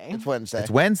Wednesday. it's Wednesday. It's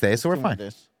Wednesday, so we're Two fine.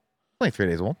 Mondays. It's only 3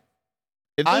 days old.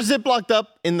 If they're Ziplocked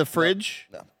up in the fridge,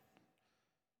 No.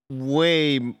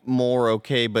 way more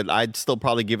okay, but I'd still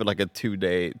probably give it like a 2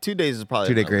 day. 2 days is probably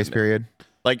 2 day enough, grace isn't it? period.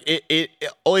 Like if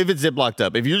it's Ziplocked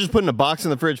up. If you're just putting a box in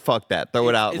the fridge, fuck that. Throw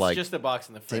it out It's like just a box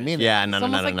in the fridge. mean it. yeah, no, It's no,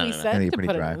 no, almost no, like no, we no. said Gonna be to pretty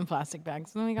put dry. it in plastic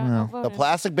bags, and then we got No. outvoted. The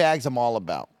plastic bags I'm all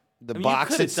about. The mean, you box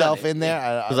could've done itself it. in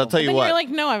there. Because I'll tell you Then what. you're like,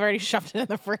 no, I've already shoved it in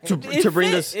the fridge. to bring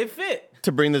this It fit.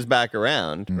 to bring this back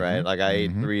around, Mm-hmm. right? Like I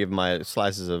ate 3 of my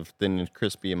slices of thin and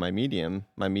crispy and my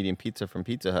medium pizza from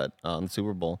Pizza Hut on the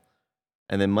Super Bowl,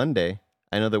 and then Monday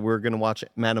I know that we're gonna watch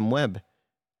Madam Web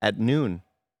at noon,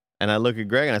 and I look at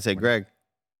Greg and I say, Greg,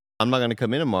 I'm not gonna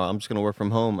come in tomorrow. I'm just gonna work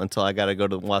from home until I gotta go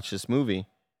to watch this movie.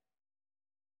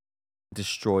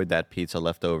 Destroyed that pizza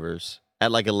leftovers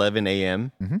at like 11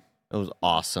 a.m. Mhm. It was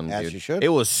awesome, As dude. you should. It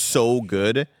was so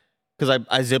good. because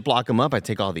I Ziploc them up. I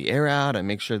take all the air out. I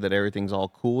make sure that everything's all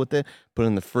cool with it. Put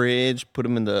them in the fridge. Put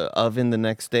them in the oven the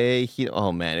next day.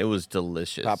 Oh man, it was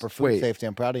delicious. Proper food Wait. safety.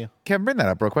 I'm proud of you. Kevin, bring that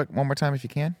up real quick one more time if you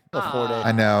can. 4 days.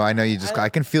 I know. You just I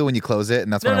can feel when you close it,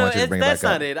 and that's when I want you to bring it back that's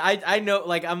up. not it. I know.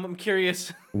 Like I'm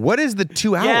curious. What is the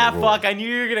 2 hour Yeah, rule? fuck. I knew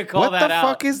you were gonna call What that the out.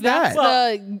 fuck is that? That's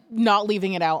the not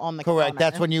leaving it out on the Correct. counter.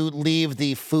 That's when you leave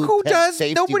the food Who temp does?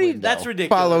 safety Nobody window. That's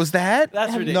ridiculous. follows that.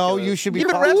 That's ridiculous. No, you should be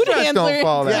Even following food restaurants handler. don't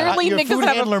follow that. Clearly your Nick food doesn't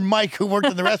have a- handler Mike, who worked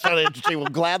in the restaurant industry, will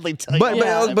gladly tell But you.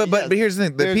 that. but here's the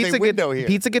thing: the There's a window here.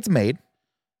 pizza gets made.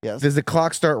 Yes. Does the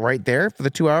clock start right there for the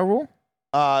 2 hour rule?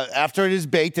 After it is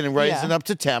baked and it raises up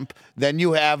to temp, then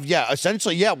you have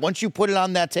essentially once you put it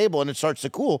on that table and it starts to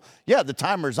cool, the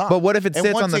timer's on. But what if it And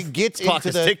sits once on the it gets clock into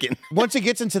is the ticking. once it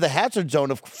gets into the hazard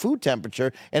zone of food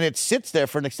temperature and it sits there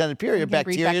for an extended period, You can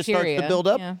breed bacteria starts to bacteria, build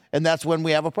up, yeah. and that's when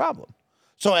we have a problem.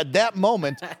 So at that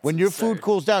moment, when your food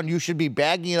cools down, you should be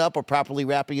bagging it up or properly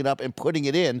wrapping it up and putting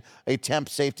it in a temp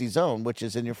safety zone, which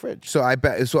is in your fridge. So I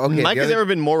bet. So okay, Mike the has other- never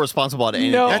been more responsible at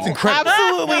anything. No, That's incredible.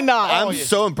 absolutely not. I'm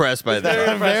so impressed by that.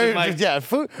 impressive, Mike.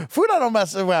 Food I don't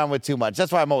mess around with too much.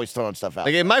 That's why I'm always throwing stuff out.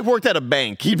 Like if Mike worked at a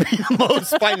bank, he'd be the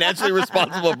most financially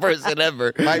responsible person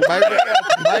ever. Mike,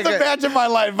 Just imagine my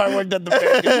life if I worked at the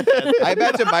bank. I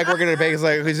imagine Mike working at a bank is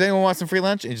like, does anyone want some free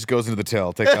lunch? And he just goes into the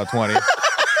till, takes out 20.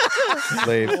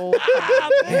 Leaves.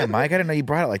 Damn, Mike, I didn't know you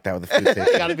brought it like that with the food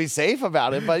safety. Got to be safe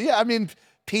about it. But yeah, I mean,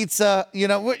 pizza,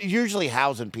 we're usually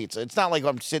housing pizza. It's not like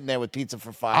I'm sitting there with pizza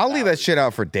for 5 I'll leave that hours. shit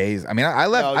out for days. I mean,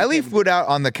 I leave food out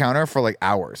on the counter for like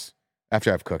hours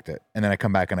after I've cooked it, and then I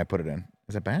come back and I put it in.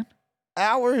 Is that bad?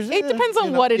 Hours. It depends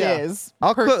on what it is.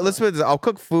 I'll cook. Let's put it this, I'll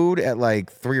cook food at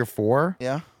like 3 or 4,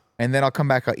 Yeah. and then I'll come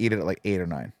back. I'll eat it at like 8 or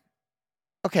 9.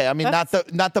 Okay. I mean, not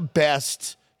the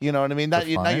best. You know what I mean? Not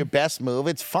That's fine. your best move.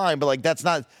 It's fine, but like that's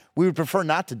not. We would prefer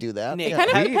not to do that. Nick, Yeah. Kind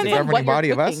of Hey, depends the on governing what body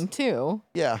you're of us. cooking too.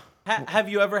 Yeah. Have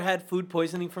you ever had food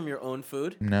poisoning from your own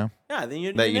food? No. Yeah, then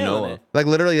you're That you nailing know it. of. Like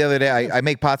literally the other day, I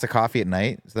make pots of coffee at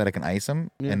night so that I can ice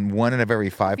them, and one out of every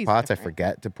 5 Coffee's pots I different.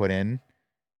 forget to put in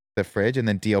the fridge, and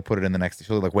then Dio put it in the next.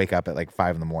 She'll like wake up at like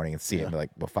 5 in the morning and see it and be like,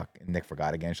 "Well, fuck, Nick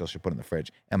forgot again." She'll put it in the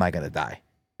fridge. Am I gonna die?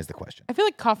 Is the question. I feel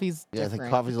like coffee's Yeah. I different.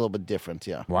 think coffee's a little bit different.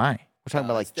 Yeah. Why? We're talking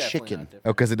about it's like definitely chicken. not different.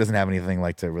 Oh, because it doesn't have anything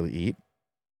like to really eat.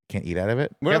 Can't eat out of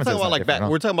it. We're Kevin not says talking about it's different, huh?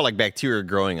 we're talking about like bacteria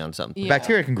growing on something. Yeah.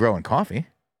 Bacteria can grow in coffee.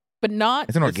 but not.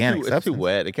 It's an organic It's too substance.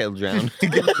 wet. It can't drown.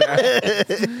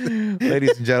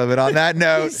 Ladies and gentlemen, on that Be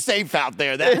note, safe out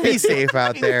there. be safe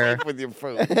out Be there. safe with your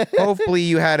food. Hopefully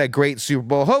you had a great Super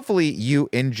Bowl. Hopefully you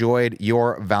enjoyed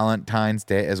your Valentine's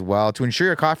Day as well. To ensure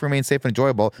your coffee remains safe and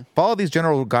enjoyable, follow these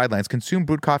general guidelines. Consume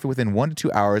brewed coffee within 1 to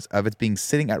 2 hours of it being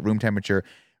sitting at room temperature.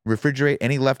 Refrigerate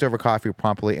any leftover coffee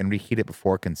promptly and reheat it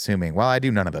before consuming. Well, I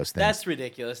do none of those things. That's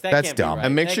ridiculous. That's Can't dumb. Be right.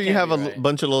 And make That sure you can't have be a right.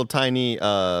 bunch of little tiny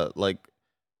like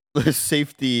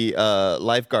safety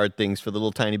lifeguard things for the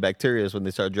little tiny bacterias when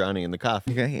they start drowning in the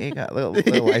coffee. You got a little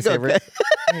lifesaver.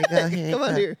 Come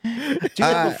on here. Do you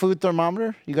have a food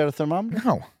thermometer? You got a thermometer?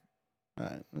 No. All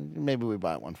right. Maybe we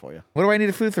buy one for you. What do I need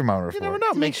a food thermometer for? You never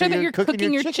know. To make sure that you're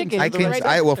cooking your chicken. I to the can.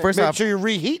 right Well, first Make off, sure you're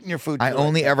reheating your food. I to the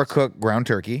only right ever temperature. cook ground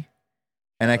turkey,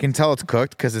 and I can tell it's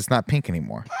cooked because it's not pink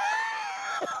anymore.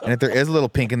 And if there is a little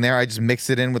pink in there, I just mix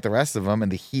it in with the rest of them,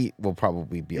 and the heat will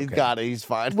probably be okay. He's got it. He's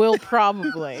fine. Will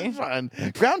probably. He's fine.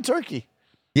 Ground turkey.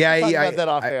 Yeah, Talk yeah. about that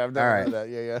off air. I've never all heard right. that.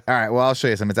 Yeah. All right. Well, I'll show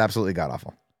you some. It's absolutely god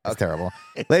awful. It's terrible.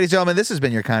 Ladies and gentlemen, this has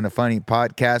been your Kind of Funny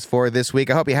podcast for this week.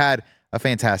 I hope you had a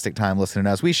fantastic time listening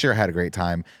to us. We sure had a great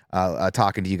time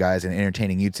talking to you guys and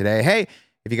entertaining you today. Hey,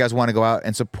 if you guys want to go out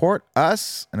and support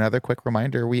us, another quick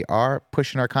reminder, we are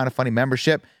pushing our Kind of Funny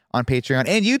membership on Patreon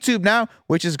and YouTube now,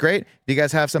 which is great. If you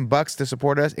guys have some bucks to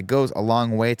support us, it goes a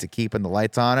long way to keeping the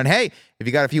lights on. And hey, if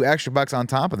you got a few extra bucks on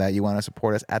top of that, you want to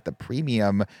support us at the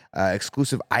premium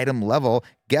exclusive item level,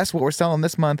 guess what we're selling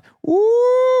this month?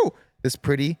 Woo! This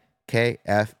pretty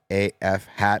KFAF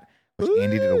hat, which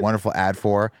Andy did a wonderful ad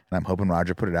for, and I'm hoping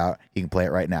Roger put it out. He can play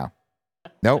it right now.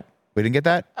 Nope, we didn't get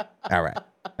that? All right.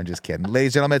 I'm just kidding. Ladies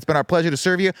and gentlemen, it's been our pleasure to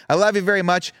serve you. I love you very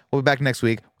much. We'll be back next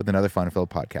week with another fun-filled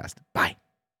podcast. Bye.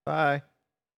 Bye.